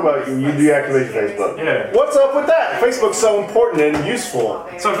 let's talk about you. You deactivate your Facebook. Yeah. What's up with that? Facebook's so important and useful.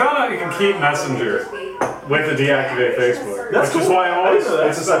 So I found out you can keep Messenger with the deactivate Facebook, That's which is cool. why I'm always.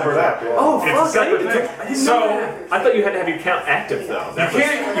 It's a separate app. Yeah. Oh, It's a fuck, I separate didn't thing. I didn't So- know that. I thought you had to have your account active, though.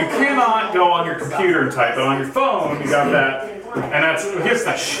 You cannot go on your computer and type, but on your phone you got that, and here's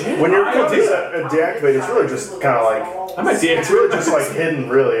that shit. When your I account don't is do that. deactivated, it's really just kind of like I might it's really just like hidden.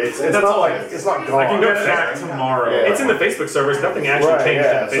 Really, it's That's not all like it is. it's not I gone. can get it back tomorrow. Yeah. It's in the Facebook servers. Nothing actually Right, changed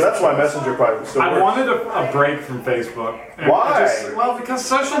yeah. in the So Facebook that's why servers. Messenger probably still I works. wanted a break from Facebook. And Why? well, because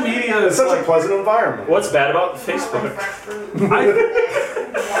social media It's is such a like, pleasant environment. What's bad about Facebook?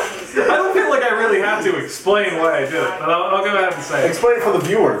 I don't feel like I really have to explain why I did it, but I'll go ahead and say it. Explain it for the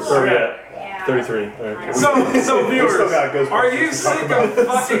viewers. Okay. 33. Alright. So viewers, still got Ghostbusters are you to sick talk of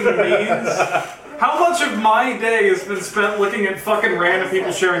fucking memes? How much of my day has been spent looking at fucking random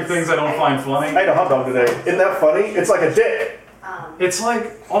people sharing things I don't find funny? I ate a hot dog today. Isn't that funny? It's like a dick. It's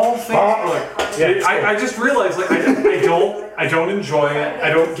like all Facebook. Yeah. I just realized like I don't enjoy it. I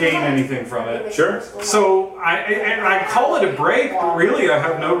don't gain anything from it. Sure. So I call it a break, but really I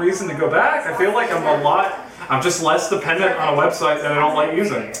have no reason to go back. I feel like I'm just less dependent on a website that I don't like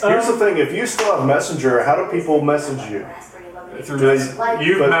using. Here's the thing: if you still have Messenger, how do people message you?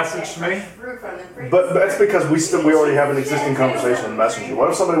 You've messaged me. But that's because we already have an existing conversation in Messenger. What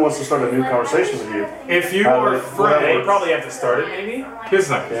if somebody wants to start a new conversation with you? If you How are do they- friends, They probably have to start it, maybe? here's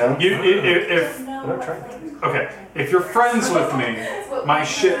the thing. Yeah. Okay, if you're friends with me, my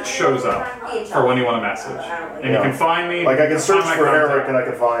shit shows up for when you want to message, and you Yeah. can find me. Like I you can search find my for contact. Eric and I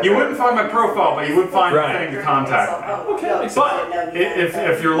can find. You wouldn't find my profile, but you would find Right. the thing to contact me. Okay. But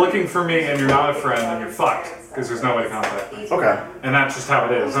if you're looking for me and you're not a friend, then you're fucked because there's no way to contact me. Okay. And that's just how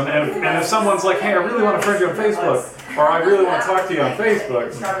it is. And if someone's like, hey, I really want to friend you on Facebook, or I really want to talk to you on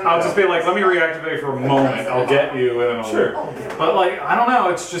Facebook, I'll just be like, let me reactivate for a moment. I'll get you, and then I'll Sure. But like, I don't know.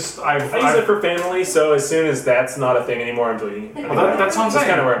 It's just I use it for family, so as soon as that's not a thing anymore, I'm deleting it. Well, that's what I'm saying.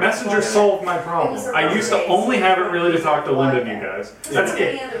 kind of where Messenger solved my problem. I used to only have it really to talk to Linda and you guys. That's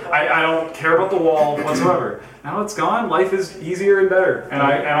it. I don't care about the wall whatsoever. Now it's gone. Life is easier and better, and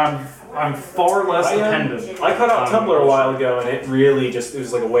I'm I'm far less dependent. I cut out Tumblr a while ago, and it really it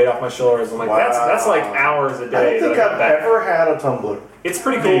was like a weight off my shoulders. I'm like, that's like hours a day. I don't think I've ever had a Tumblr. It's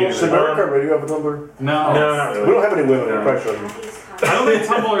pretty cool. Does America Radio have a Tumblr? No. No, not really. We don't have any women. We're probably shouldn't. I don't think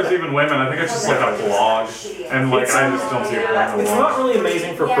Tumblr is even women. I think it's just like a blog, and like I just don't see a point in It's the not really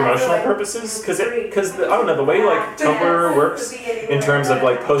amazing for promotional purposes because I don't know, the way like Tumblr works in terms of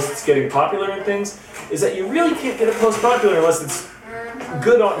like posts getting popular and things is that you really can't get a post popular unless it's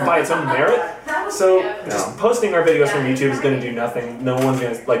good by its own merit. So just posting our videos from YouTube is going to do nothing. No one's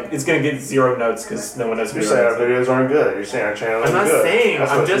going to it's going to get 0 notes because no one knows. You're saying our videos aren't good. You're saying our channel isn't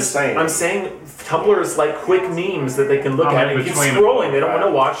good. I'm saying Tumblr is like quick memes that they can look at and keep scrolling. They don't want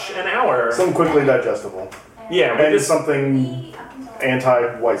to watch an hour. Something quickly digestible. Yeah, and just something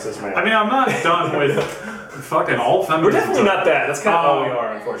anti-white cis man. I mean, I'm not done with fucking all feminism. We're definitely not that. That's kind of all we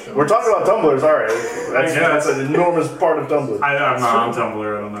are, unfortunately. We're talking about Tumblrs, all right. That's an enormous part of Tumblr. I'm not on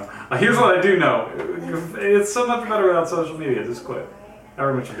Tumblr. I don't know. Here's what I do know. It's so much better without social media. Just quit.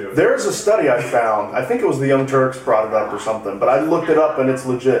 However much you do it. There's a study I found. I think it was the Young Turks brought it up or something, but I looked it up and it's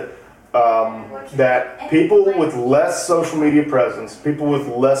legit. That people with less social media presence, people with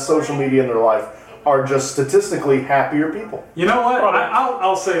less social media in their life, are just statistically happier people. You know what?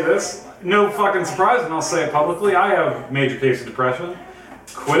 I'll say this. No fucking surprise, and I'll say it publicly. I have a major case of depression.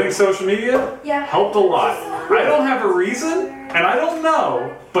 Quitting social media helped a lot. I don't have a reason, and I don't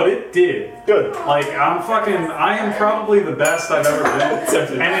know, but it did. Good. Like, I am probably the best I've ever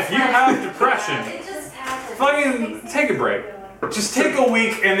been. And if you have depression, fucking take a break. Just take a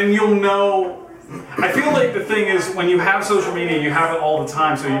week, and then you'll know. I feel like the thing is, when you have social media, you have it all the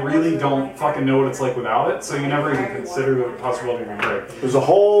time, so you really don't fucking know what it's like without it, so you never even consider the possibility of a break. There's a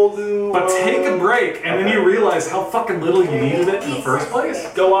whole new... But take a break, and then you realize how fucking little you needed it in the first place.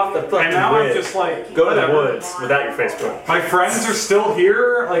 Go off the fucking And now grid. I'm just like... Go to the whatever. woods without your Facebook. My friends are still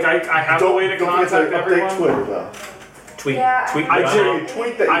here, like I have a way to contact everyone. Update Twitter, though. Tweet. Tweet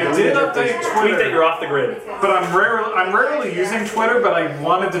that I did update Twitter. Tweet that you're off the grid. But I'm rarely using Twitter, but I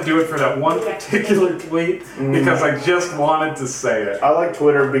wanted to do it for that one particular tweet because I just wanted to say it. I like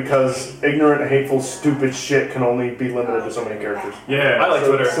Twitter because ignorant, hateful, stupid shit can only be limited to so many characters. Yeah. I like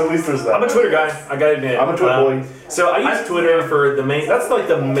Twitter. So at least there's that. I'm a Twitter guy, I gotta admit. I'm a Twitter boy. So I use Twitter for that's like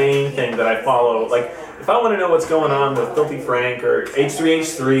the main thing that I follow. Like, if I want to know what's going on with Filthy Frank or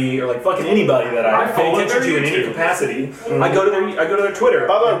H3H3 or like fucking anybody that I pay attention to in any capacity, I go to their Twitter.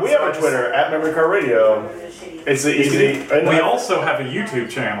 By the way, we have a Twitter at Memory Card Radio. It's easy. And we also have a YouTube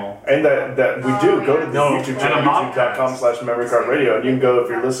channel. And that we do. Go to the YouTube channel, youtube.com/MemoryCardRadio, and you can go, if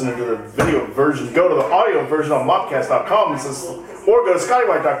you're listening to the video version, go to the audio version on mobcast.com, or go to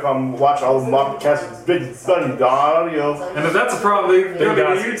skywhite.com, watch all of Mobcast's big buddy audio. And if that's a problem, go to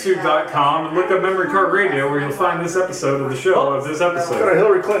youtube.com and look up Memory Card Radio, where you'll find this episode of the show of this episode. Go to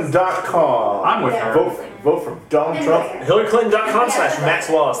HillaryClinton.com. I'm with her. Vote for Donald Trump. HillaryClinton.com/Max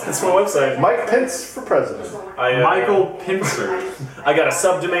Wallace. That's my website. Mike Pence for president. Michael Pincer. I got a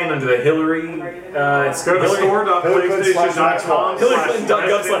subdomain under the Hillary. It's Go to store.playstation.com.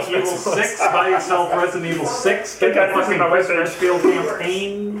 HillaryClinton.gov/Evil6. Buy yourself Resident Evil 6. Get that fucking Freshfield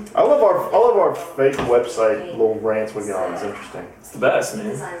campaign. I love our fake website little rants we get on. It's interesting. It's the best,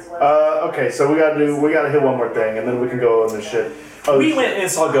 man. Okay, so we gotta hit one more thing, and then we can go on this shit. We went and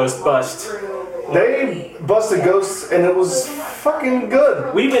saw Ghost Bust. They busted Ghosts, and it was fucking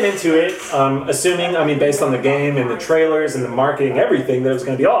good. We went into it assuming, based on the game and the trailers and the marketing, everything, that it was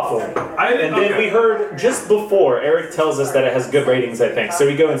going to be awful. And then we heard just before, Eric tells us that it has good ratings, I think. So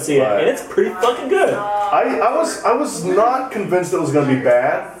we go and see it, and it's pretty fucking good. I was not convinced it was going to be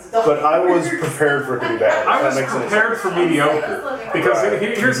bad, but I was prepared for it to be bad. I was prepared for mediocre. Because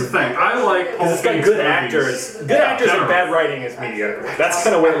here's the thing, I like it's got good actors. Good actors and bad writing is mediocre. That's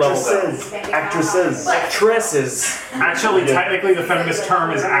kind of where it levels out. Actresses. Actually, technically, the feminist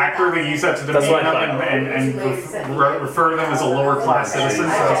term is actor. They use that to demean them and refer to them as a lower class citizen.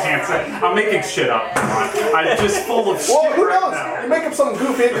 So you can't say. I'm making shit up. I'm just full of shit. Well, who knows? Now. You make up something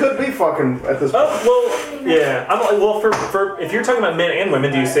goofy, it could be fucking at this point. Oh, well, yeah. For if you're talking about men and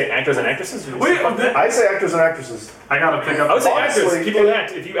women, do you say actors and actresses? I say actors and actresses. I gotta pick up. I would say actors. People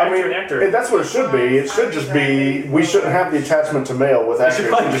act. If you act, you're an actor. That's what it should be. It should just be. We shouldn't have the attachment to male with actors.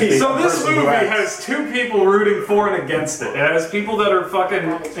 So this movie has two people rooting for and against it. It has people that are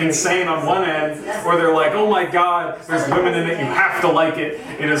fucking insane on one end, where they're like, "Oh my God, there's women in it. You have to like it.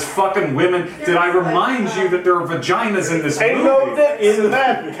 It is fucking women." Did I remind you that there are vaginas in this movie? Ain't no movie. dicks in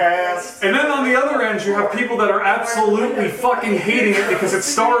that cast. And then on the other end, you have people that are absolutely fucking hating it because it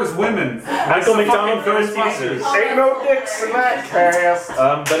stars women. Michael McDonald from Ghostbusters. Ain't no dicks in that cast.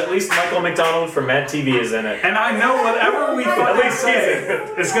 But at least Michael McDonald from Mad TV is in it. And I know whatever we fucking least say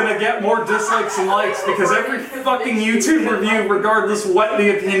is gonna get more dislikes and likes because every fucking YouTube review, regardless what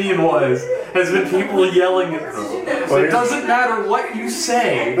the opinion was, has been people yelling at them. So it doesn't matter what you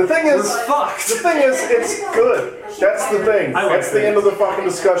say. The thing is, we're fucked. The thing is, it's good. That's the thing. I like That's the end of the fucking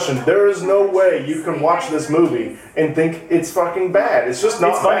discussion. There is no way you can watch this movie and think it's fucking bad. It's just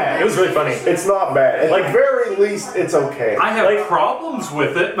not It's funny. bad. It was really funny. It's not bad. At the very least, it's okay. I have problems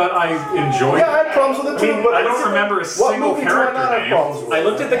with it, but I enjoy Yeah, I it. had problems with it too. But I don't remember a what single movie do I character not have name. problems with? I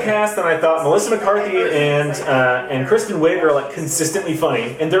looked at the cast and I thought Melissa McCarthy and Kristen Wiig are like consistently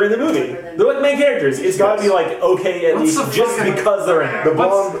funny, and they're in the movie. They're like main characters. It's got to be like okay at What's least the just fucking- because they're in it. The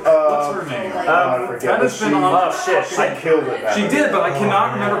blonde. What's her name? I forget. that but has been on. Oh shit! She killed it. She did, but I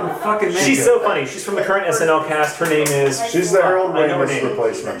cannot remember her fucking name. She's so funny. She's from the current SNL cast. Her name is. She's the Harold I know her Ramis name.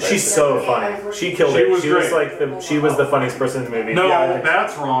 replacement. She's so funny. She killed She it. was She was great. like she was the funniest person in the movie. No, Yeah.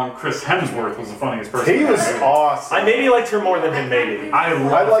 that's wrong. Chris Hemsworth was the funniest person. He was awesome. I maybe liked her more than him. Maybe. I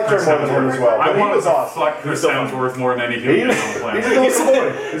liked her Chris more than him Hemsworth. as well, I but he wanted was to awesome. fuck Chris so funny. Hemsworth more than any human He's on the he's a planet. good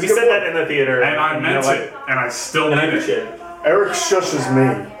boy. He's a He good said boy. that in the theater, And I you meant know, like, it, and I still and I mean did it. shit. Eric shushes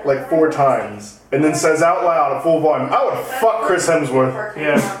me like 4 times and then says out loud at full volume, I would fuck Chris Hemsworth.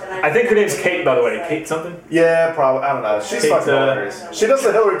 Yeah. I think her name's Kate, by the way. Kate something. Yeah, probably. I don't know. She's Kate, fucking hilarious. She does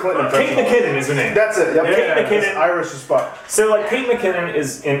the Hillary Clinton Kate impression. McKinnon is her name. That's it. Yep. Yeah, Kate McKinnon. McKinnon. Irish as fuck. So like Kate McKinnon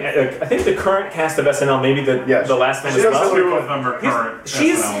is in I think the current cast of SNL, maybe the last one she as does well. Two of them are current.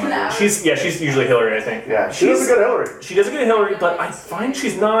 She's usually Hillary, I think. Yeah, she does a good Hillary. She does a good Hillary, but I find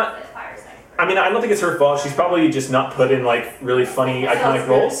she's not. I mean, I don't think it's her fault. She's probably just not put in like really funny, iconic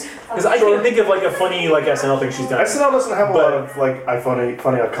roles. Because I can't think of like a funny like SNL thing she's done. SNL doesn't have a lot of like funny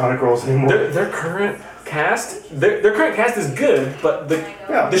iconic roles anymore. Their current cast, their current cast is good, but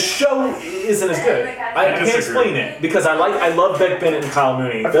the show isn't as good. I can't explain it because I love Beck Bennett and Kyle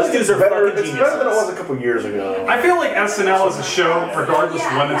Mooney. I feel Those like dudes it's are better. fucking It's geniuses. better than it was a couple years ago. I feel like SNL as a show, regardless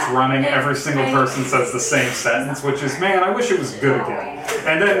when it's running, every single person says the same sentence, which is, man, I wish it was good again.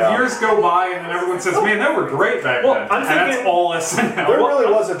 And then years go by, and then everyone says, man, they were great back then. I'm And that's thinking- all SNL. There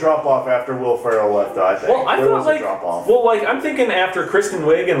really was a drop off after Will Ferrell left, I think. Well, I there thought was like, a drop off. well, like I'm thinking after Kristen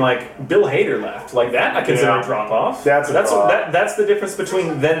Wiig and like Bill Hader left, like that I consider a drop off. That's a drop. That's the difference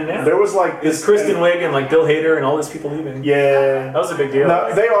between then and now. There was like Is Kristen Wiig and like Bill Hader and all these people leaving? Yeah. That was a big deal.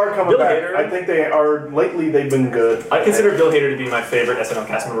 No, they are coming Bill back. Hader. I think they are. Lately, they've been good. I consider Bill Hader to be my favorite SNL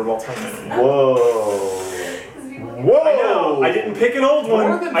cast member of all time. Whoa. Whoa! I know. I didn't pick an old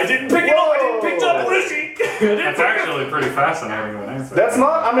one. I didn't pick John Belushi. That's actually pretty fascinating of an answer. That's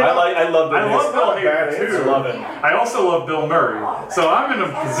not. I mean, I love Bill I love Hader. Bill not a bad Hader too. answer. Love it. I also love Bill Murray. So I'm in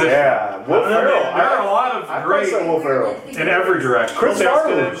a position. Yeah. Will Ferrell. There are a lot of I great say Will Ferrell. in every direction. Chris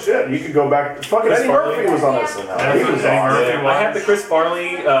Farley. Shit, you could go back. Fucking Chris Eddie Farley. Murphy was on SNL. He was Eddie awesome. Murphy. I have the Chris Farley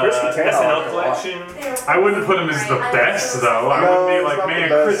Chris Kattan, I SNL like a lot. collection. I wouldn't put him as the best though. I No, would be he's like, not the man,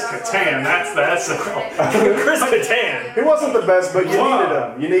 best. Chris Kattan, that's the SNL. Chris Kattan. He wasn't the best, but you Wow. needed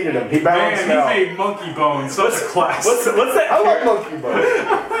him. You needed him. He balanced Man, out. he made Monkey Bone such a class. What's that? I like Monkey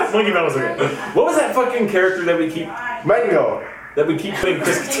Bone. Monkey Bone was okay. What was that fucking character that we keep Mango. putting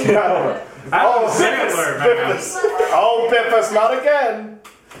Chris I Kattan? don't know. Adam Oh, Sandler, man. Biffus. Oh, Biffus, not again.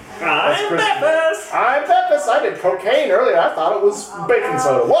 I'm Chris- Beppis. I'm Biffus. I did cocaine earlier. I thought it was baking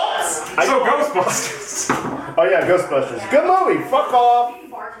soda. What? So Ghostbusters. Oh yeah, Ghostbusters. Good movie. Fuck off.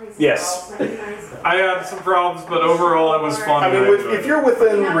 Yes. I had some problems, but overall it was fun. I mean, and enjoyed if it. you're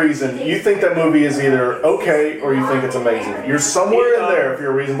within reason, you think that movie is either okay or you think it's amazing. You're somewhere in there if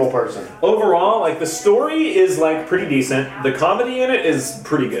you're a reasonable person. Overall, like the story is like pretty decent. The comedy in it is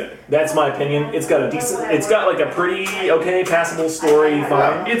pretty good. That's my opinion. It's got like a pretty okay, passable story.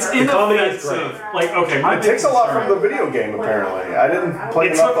 Fine. It's the comedy is great. inoffensive. Like, okay, my It takes a lot from the video game, apparently. I didn't play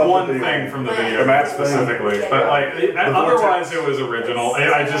It enough took of one the video thing game. from the video The game match thing. specifically, but like, otherwise it was original.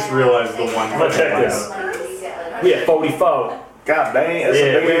 I just realized the one Let's thing. check this. We had 44. God dang, that's a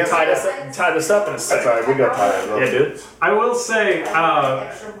Yeah, big we ass. tied this up in a That's second. alright, we got tired of Yeah, it. dude. I will say,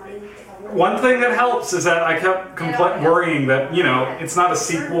 one thing that helps is that I kept worrying that, you know, it's not a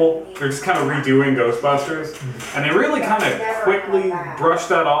sequel. They're just kind of redoing Ghostbusters. And they really kind of quickly brushed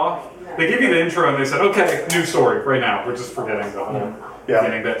that off. They give you the intro and they said, okay, new story right now. We're just forgetting the whole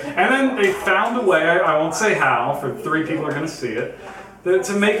beginning bit. And then they found a way, I won't say how, for 3 people are going to see it,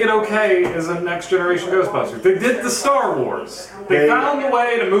 to make it okay as a next generation Ghostbusters. They did the Star Wars. They found a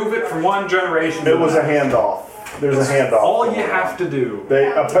way to move it from one generation to It was a the next. handoff. There's a handoff. All you have to do.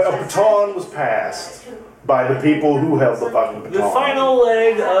 A baton was passed. by the people who held the fucking baton. The final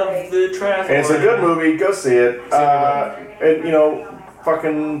leg of the triathlon. And it's a good movie. Go see it. And you know,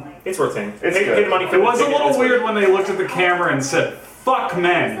 fucking. It's worth seeing. It's Pay good. the money for It was the a ticket, little it's worth weird it. when they looked at the camera and said, "Fuck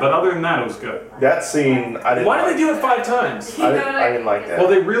men," but other than that, it was good. That scene, I didn't. Why did like. they do it 5 times? I didn't like that. Well,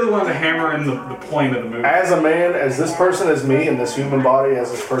 they really wanted to hammer in the point of the movie. As a man, as this person is me, and this human body,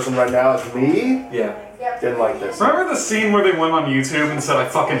 as this person right now is me, Yeah. didn't like this. Remember the scene where they went on YouTube and said, "I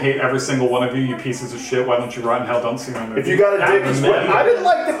fucking hate every single one of you, you pieces of shit. Why don't you rot in hell? Don't see my movie." If you got a dick, was it's what- mad. I didn't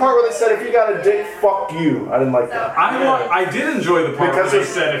like the part where they said, "If you got a dick, fuck you." I didn't like that. I did enjoy the part Because where they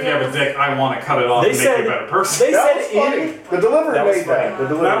it's- said, "If you have a dick, I want to cut it off They and make you said- a better person." They That said was funny. in The delivery That was made that. funny. The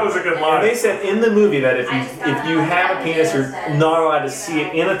delivery. That was a good and line. they said in the movie that if you have a penis, you're not allowed to see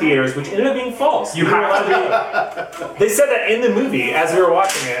it in the theaters, which ended up being false. You You're have allowed to. They said that in the movie as we were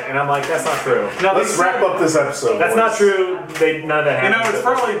watching it, and I'm like, that's not true. Now, Let's wrap up this episode. That's boys. not true. None of that You know, happened. it's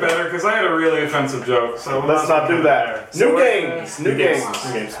probably better because I had a really offensive joke. So Let's not do that. So New we're games. New games.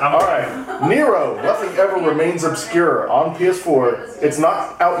 New games. I'm- All right, Nero. Nothing ever remains obscure on PS4. It's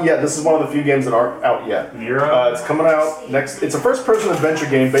not out yet. This is one of the few games that aren't out yet. Nero? It's coming out next. It's a first-person adventure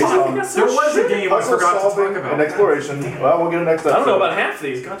game based on There was a game I puzzle forgot to solving talk about. and exploration. Well, we'll get it next I episode. don't know about half of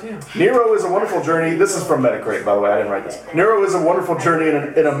these. Goddamn. Nero is a wonderful journey. This is from Metacritic, by the way. I didn't write this. Nero is a wonderful journey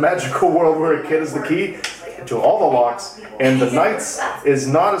in a magical world where a kid is the key to all the locks, and the Knights is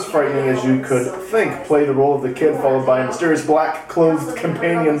not as frightening as you could think. Play the role of the kid, followed by a mysterious black-clothed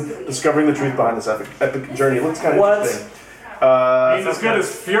companion discovering the truth behind this epic journey. It looks kind of What? interesting. Ain't as good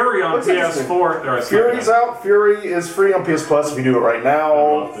as Fury on Looks interesting. PS4. Or Fury's out. Fury is free on PS Plus if you do it right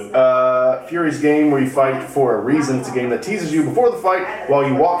now. Fury's game where you fight for a reason. It's a game that teases you before the fight while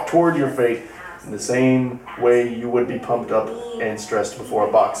you walk toward your fate in the same way you would be pumped up and stressed before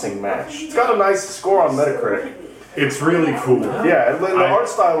a boxing match. It's got a nice score on Metacritic. It's really cool. Yeah, the art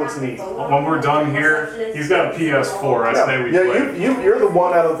style looks neat. When we're done here, he's got a PS4. I say we play. You're the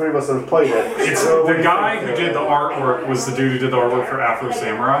one out of the three of us that have played it. It's So what do the you guy think? who did the artwork was the dude who did the artwork for Afro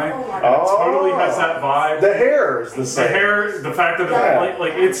Samurai. And it Oh. totally has that vibe. The hair is the The same. hair, the fact that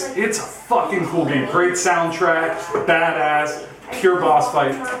it's it's a fucking cool game. Great soundtrack, badass, pure boss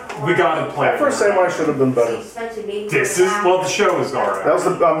fight. We gotta play it. First Samurai should have been better. This is the show is alright. That was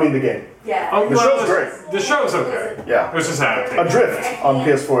the game. Oh, The show's great. The show's okay. Yeah. It was just adaptation. Adrift on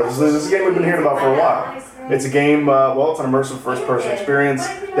PS4. This is a game we've been hearing about for a while. It's a game, it's an immersive first-person experience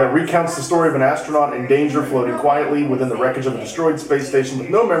that recounts the story of an astronaut in danger floating quietly within the wreckage of a destroyed space station with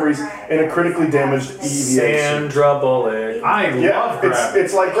no memories in a critically damaged EVA suit. Sandra Bullock. I Yeah, love Gravity.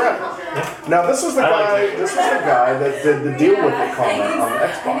 it's like Gravity. Now this was the guy that did the deal with it comment on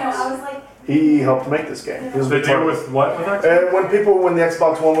Xbox. He helped make this game. He was a The big part deal of it. with what? With Xbox? And when the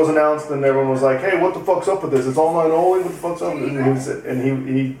Xbox One was announced, and everyone was like, "Hey, what the fuck's up with this? It's online only. What the fuck's up?" And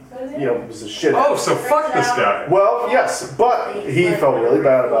he was a shit. Oh, so fuck this guy. Well, yes, but he felt really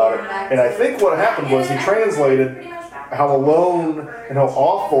bad about it. And I think what happened was he translated how alone and how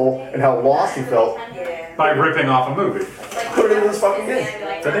awful and how lost he felt, By ripping off a movie. put it into this fucking game.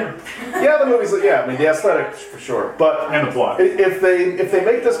 Yeah, the movie's the aesthetics for sure. But And the plot. if they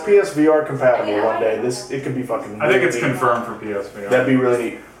make this PSVR compatible one day, it could be fucking. I think really it's neat. confirmed for PSVR. That'd be really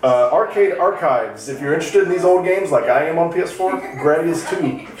neat. Arcade Archives. If you're interested in these old games like I am on PS4, Gradius 2.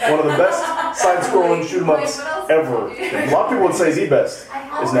 One of the best side-scrolling shoot-em-ups ever. A lot of people would say the best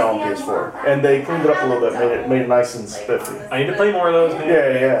is now on PS4. And they cleaned it up a little bit, made it nice and spiffy. I need to play more of those, man.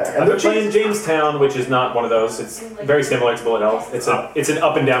 Yeah. I've been playing Jamestown, which is not one of those. It's very similar to Bullet Hell. It's an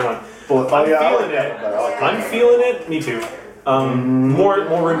up and down one. I'm feeling it. I'm feeling it. Me too. More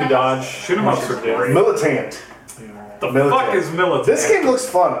room to dodge. Shoot 'em ups are great. Militant. The Militant. fuck is Militant? This game looks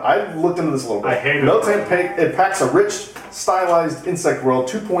fun. I looked into this a little bit. I hate it. Militant it packs a rich, stylized insect world,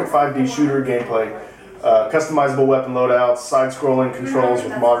 2.5D shooter gameplay, customizable weapon loadouts, side-scrolling controls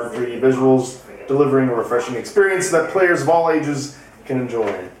with modern 3D visuals, delivering a refreshing experience that players of all ages can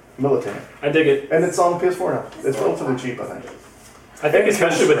enjoy. Militant. I dig it. And it's on PS4 now. It's relatively cheap, I think. I think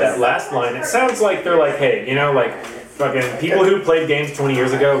especially with that last line, it sounds like they're like, hey, fucking people who played games 20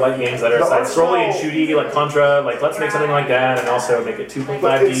 years ago like games that are side-scrolling and shooty, like Contra, like let's make something like that and also make it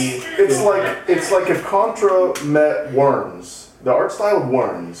 2.5D. It's like if Contra met Worms. The art style of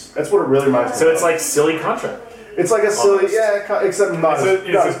Worms. That's what it really reminds me So of. it's like silly Contra. It's like a silly, except not Is as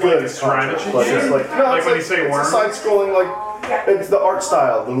it not just as good like a as Contra, strategy but it's game? like Like when you say it's Worms? a side-scrolling It's the art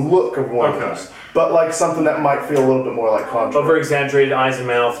style, the look of one of those. But like something that might feel a little bit more like Contra. Over exaggerated eyes and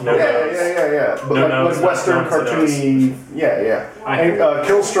mouth, no nose. Yeah. But No like nose, Western not nose. cartoony. Yeah. And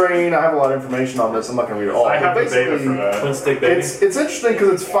Kill Strain, I have a lot of information on this. I'm not going to read it all. I have but the data for that. Twin stick baby. It's interesting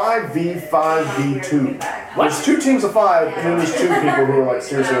because it's 5v5v2. There's 2 teams of 5, and then there's 2 people who are like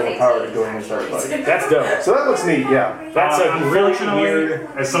seriously overpowered and going against everybody. That's dope. So that looks neat, yeah. That's a really Unfortunately, weird.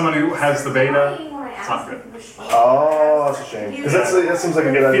 as someone who has the beta, it's not good. Oh, that's a shame. Because that seems like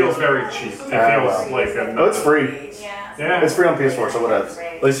a good It idea. feels very cheap. It feels well. like a. Oh, it's free. Yeah. It's free on PS4, so whatever.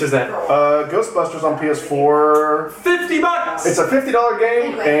 At least there's that. Ghostbusters on PS4. $50. It's a $50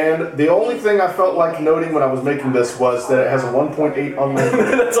 game, and the only thing I felt like noting when I was making this was that it has a 1.8 on the.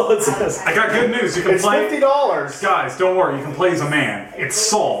 That's all it says. I got good news. You can It's play. $50. Guys, don't worry. You can play as a man. It's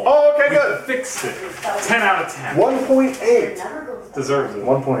solved. Oh, okay, We good. fixed it. 10 out of 10. 1.8. Deserves it.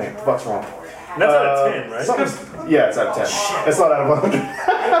 1.8. The fuck's wrong? That's out of 10, right? Yeah, it's out of 10. It's not out of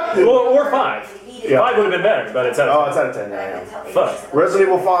 100. Or 5. Yeah. 5 would have been better, but it's out Oh, of it's out of 10. Yeah. 10. Fuck. Resident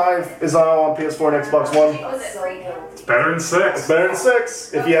Evil 5 is now on PS4 and Xbox One. It's better than 6. Better than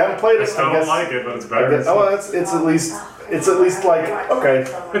 6. If you haven't played I it, still I guess. don't like it, but it's I better guess than oh, 6. it's at least like okay.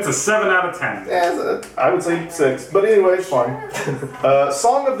 It's a 7 out of 10. Yeah, I would say 6, but anyway, it's fine.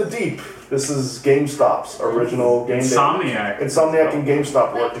 Song of the Deep. This is GameStop's original game. Insomniac. Insomniac and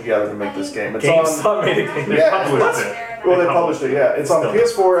GameStop worked together to make this game. It's on. GameStop made a game. They Yeah. published it. Well, they published it. Yeah, it's on Still.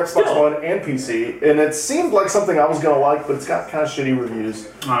 PS4, Xbox Still. One, and PC, and it seemed like something I was gonna like, but it's got kind of shitty reviews,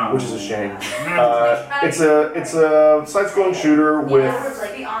 Oh. which is a shame. It's a side-scrolling shooter with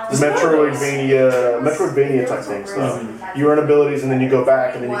Metroidvania type thing stuff. You earn abilities, and then you go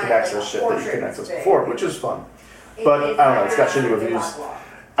back, and then you can access shit that you couldn't access before, which is fun. But I don't know, it's got shitty reviews.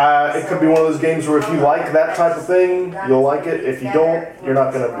 It could be one of those games where if you like that type of thing, you'll like it. If you don't, you're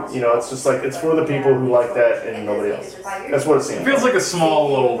not gonna. It's just like it's for the people who like that and nobody else. That's what it seems. It feels like a small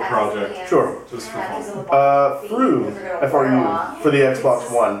little project. Sure. Just for fun. Fru, F-R-U, for the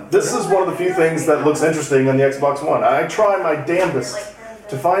Xbox One. This is one of the few things that looks interesting on the Xbox One. I try my damnedest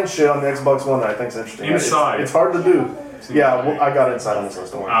to find shit on the Xbox One that I think is interesting. Inside. It's hard to do. Yeah, well, I got inside on this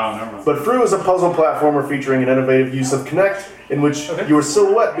list, don't worry. Oh, never mind. But Fru is a puzzle platformer featuring an innovative use of Kinect, in which your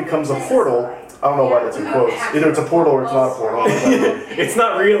silhouette becomes a portal. I don't know why that's in quotes. Either it's a portal or it's not a portal. It's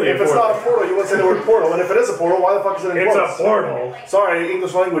not really If a it's portal. not a portal, you wouldn't say the word portal. And if it is a portal, why the fuck is it in It's quotes? a portal. Sorry,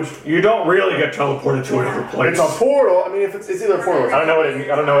 English language. You don't really get teleported to another place. It's a portal. I mean, if it's either a portal or I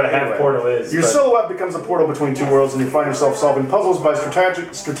don't know what a half Anyway, portal is. Your but- silhouette becomes a portal between two worlds, and you find yourself solving puzzles by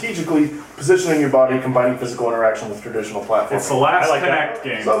strategically positioning your body, combining physical interaction with traditional platforming. It's the last I like that. Connect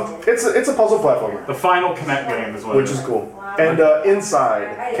game. So it's a puzzle platformer, The final Connect game is what which it is cool. And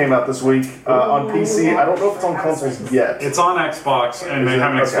Inside came out this week on PC. I don't know if it's on consoles yet. It's on Xbox, and they Is it?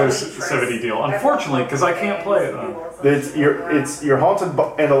 have an Okay. exclusivity deal. Unfortunately, because I can't play it though. You're haunted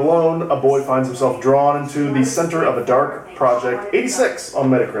and alone. A boy finds himself drawn into the center of a dark project. 86 on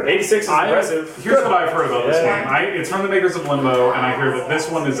Metacritic. 86 is impressive. Here's what I've heard about this Yeah. game. It's from the makers of Limbo, and I hear that this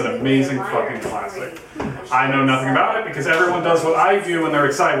one is an amazing fucking classic. I know nothing about it because everyone does what I do when they're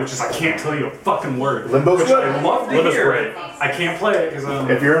excited, which is I can't tell you a fucking word. Limbo's which good. I love to Limbo's hear. great. I can't play it because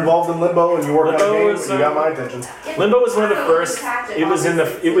If you're involved in Limbo and you work on a Limbo game, is, you got my attention. Limbo was one of the first.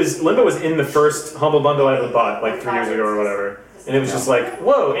 Limbo was in the first Humble Bundle I ever bought like 3 years ago or whatever, and it was just like,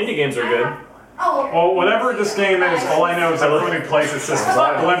 whoa, indie games are good. Well, whatever this game is, all I know is everyone who plays it says,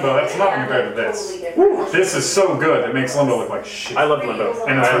 fuck Limbo, that's nothing compared to this. This is so good, it makes Limbo look like shit. I loved Limbo,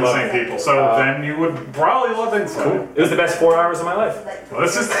 And it's I from the loved same it. people, so then you would probably love Inside. It was the best 4 hours of my life. Well,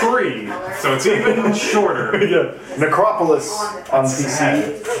 this is 3, so it's even shorter. Yeah, Necropolis on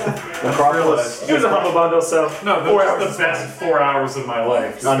PC. Necropolis. it was a Humble Bundle, so No, 4 this hours. is the best 4 hours of my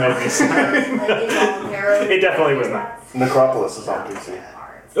life. Just On made me sad. It definitely was not. Necropolis is on PC.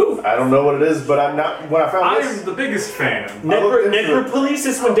 Ooh, I don't know what it is, but I'm not. When I found this, I'm the biggest fan. Necropolice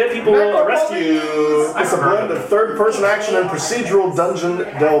is when dead people will arrest you. it's a blend of third-person action and procedural dungeon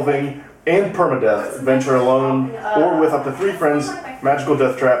delving and permadeath. Adventure alone or with up to 3 friends. Magical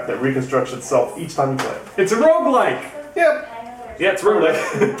death trap that reconstructs itself each time you play. It's a roguelike. Yep. Yeah, it's roguelike.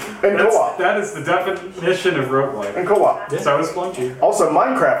 And co-op. That is the definition of roguelike. And co-op. So is Splunky. Also,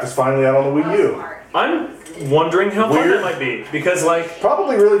 Minecraft is finally out on the Wii U. I'm wondering how fun Weird. that might be because like.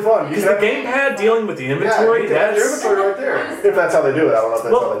 Probably really fun. You Because can the have- gamepad dealing with the Yeah, inventory, you can have your that's... inventory right there. If that's how they do it. I don't know if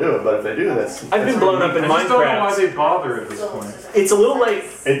that's Well, how they do it, but if they do, that's... I've been blown up in I just don't know why Minecraft. they bother at this point. It's a little like...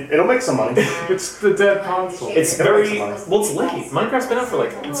 It'll make some money. It's the dead console. It's It very... makes some money. Well, it's late. Minecraft's been out for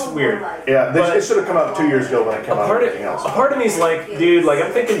like... It's weird. Yeah, But- it should have come out 2 years ago when it came out. A Everything else. part of me is like, dude, like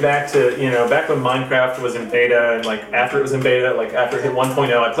I'm thinking back to, back when Minecraft was in beta and like after it was in beta, like after it hit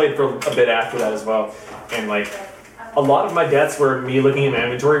 1.0, I played for a bit after that as well. And like, a lot of my deaths were me looking at my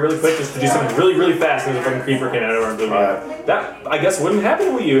inventory really quick just to do something really, really fast, and there's a fucking creeper came out over and blew me up. That, I guess, wouldn't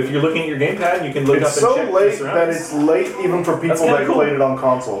happen with you if you're looking at your gamepad and you can look It's up and so check late the surroundings. that it's late even for people That's kinda that cool. played it on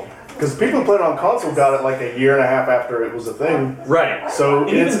console. Because people who played it on console got it like a year and a half after it was a thing. Right. So And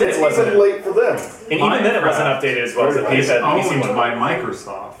even it's then it wasn't- even late for them. And even then it wasn't updated as well as the It's PC owned one. by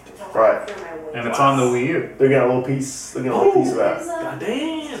Microsoft, Right. and it's on the Wii U. They're getting a little piece. They're getting a little piece of that. God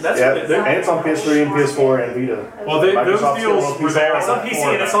damn, that's Yeah, what they're, and it's on PS3 and PS4 and Vita. Well, those Microsoft's getting a deals little were piece there. of it's on PC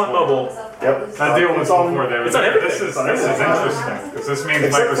and it's on mobile. Yep. That deal was It's on- before they were it's on there. everything. This is It's on interesting everything. because this means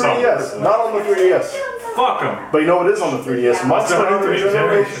Except Microsoft. 3DS, not on the 3DS. Fuck them. But you know what is on the 3DS? Monster Monster Hunter Hunter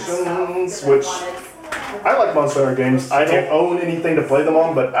Generations, which I like Monster Hunter games. I don't own anything to play them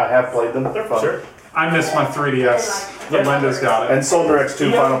on, but I have played them. They're fun. Sure. I miss my 3DS. But Linda's got it. And Soldier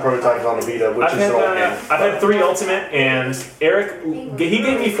X2 Yeah. Final Prototype is on the Vita, which I've is had, an old game. I've had 3 Ultimate, and Eric, he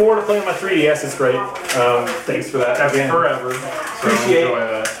gave me 4 to play on my 3DS. It's great. Thanks for that. That's Again. forever. So Appreciate enjoy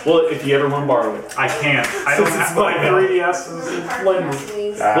that. Well, if you ever want to borrow it. I can't. I don't Since it's have my mine now. 3DS's in Linda.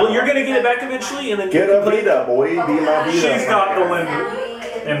 Well, you're gonna get it back eventually, and then Get you a can play. Vita, boy. Be my Vita. She's got the Linda.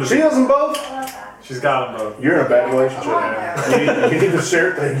 And She the, doesn't both? she's got them both. You're in a bad relationship. You need to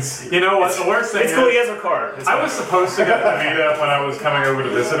share things. You know what? The worst thing It's cool. He is, has her car. It's I fine. was supposed to get the Vita when I was coming over to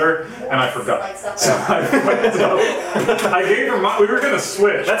visit her, and I forgot. So I gave her my. We were gonna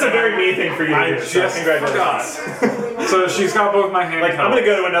switch. That's a very me thing for you to I do. so just congratulations. forgot. So she's got both my handhelds. Like, I'm gonna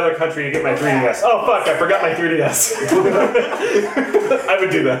go to another country to get my 3DS. Oh fuck, I forgot my 3DS. I would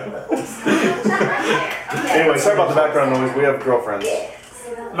do that. Anyway, sorry about the background noise. We have girlfriends.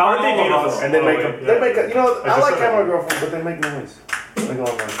 Not Aren't they all of beautiful? us. And they make a, you know, I just like said having that. a girlfriend, but they make noise. They go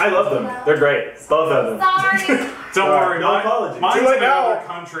on there. I love them. They're great. Both of them. Don't worry, no apology. mine's Too in late now. another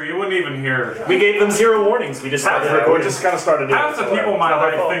country. You wouldn't even hear. We gave them 0 warnings. We just started We recording. just kind of started doing Half the people in my Not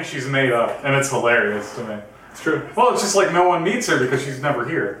their life fault. think she's made up, and it's hilarious to me. It's true. Well, it's just like no one meets her because she's never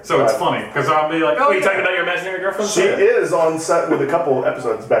here. So it's Right. funny because I'll be like, oh, Are you yeah. talking about your imaginary girlfriend? She is on set with a couple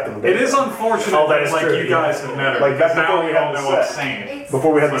episodes back in the day. It is unfortunate Oh, that that is like true, you yeah. guys have met her Like, because back before now we we had all the know what's set. saying.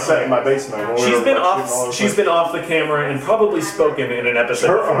 Before we had the set in my basement. when we She's were, been like, shooting all off. the She's time. been off the camera and probably spoken in an episode.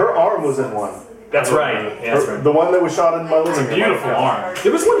 Her arm was in one. That's right. Yeah, that's right. The one that was shot in my living room. Beautiful arm.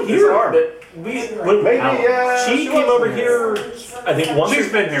 There was one It's here an arm. that we. When, Maybe, yeah, She she came was over in here. I think once. She's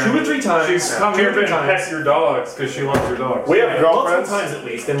been here 2 or 3 times. She's come 2 here or 3 and times. pet your dogs because she loves your dogs. We have Multiple girlfriends. times at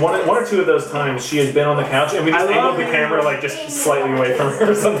least, and one or two of those times she has been on the couch, and we just I love angled the you. camera like just slightly away from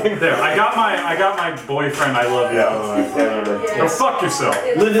her or something. There, I got my boyfriend. I love you. Yeah. by the way. Go fuck yourself.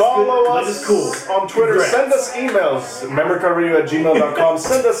 Linda's Follow good. us Linda's cool. on Twitter. Congrats. Send us emails. MemoryCardRadio@gmail.com.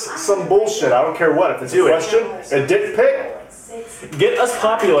 Send us some bullshit. I don't care what. If it's Do a it. question, a dick pic. Get us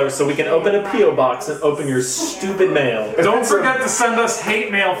popular so we can open a P.O. box and open your stupid mail. Don't forget to send us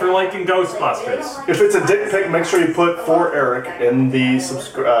hate mail for liking Ghostbusters. If it's a dick pic, make sure you put for Eric in the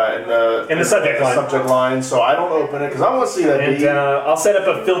In the subject line. subject line, so I don't open it because I want to see that. And D. I'll set up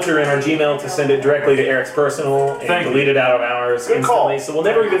a filter in our Gmail to send it directly to Eric's personal and Thank you. delete it out of ours Good instantly. call. So we'll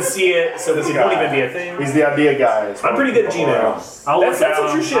never even see it, so this won't even be a thing. He's the idea guy. I'm pretty good at Gmail. I'll That's look at what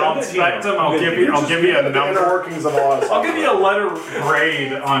your them. shit. I'm I'll good at inspect Gmail. them. I'm I'll good give at you. I'll give you a The inner number. workings of a lot of stuff. I'll give you a letter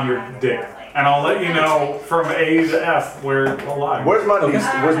grade on your dick, and I'll let you know from A to F where it will lie. Where's my D?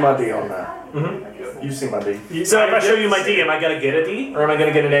 Where's my D on that? Mm-hmm. You see my D. So if I show you my D, am I gonna get a D or am I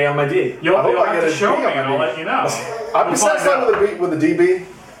gonna get an A on my D? You'll, I hope you'll I have get to a show D me, on and my I'll D. let you know. I'd We'll be find satisfied out. with a BB,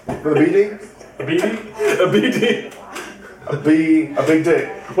 with a BD, A BD? A BD. a big dick.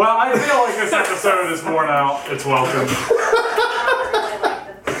 Well, I feel like this episode is worn out. It's welcome.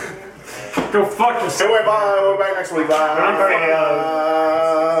 Go fuck yourself. Anyway, bye. We're back next week. Bye.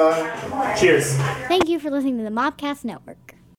 Cheers. Thank you for listening to the Mobcast Network.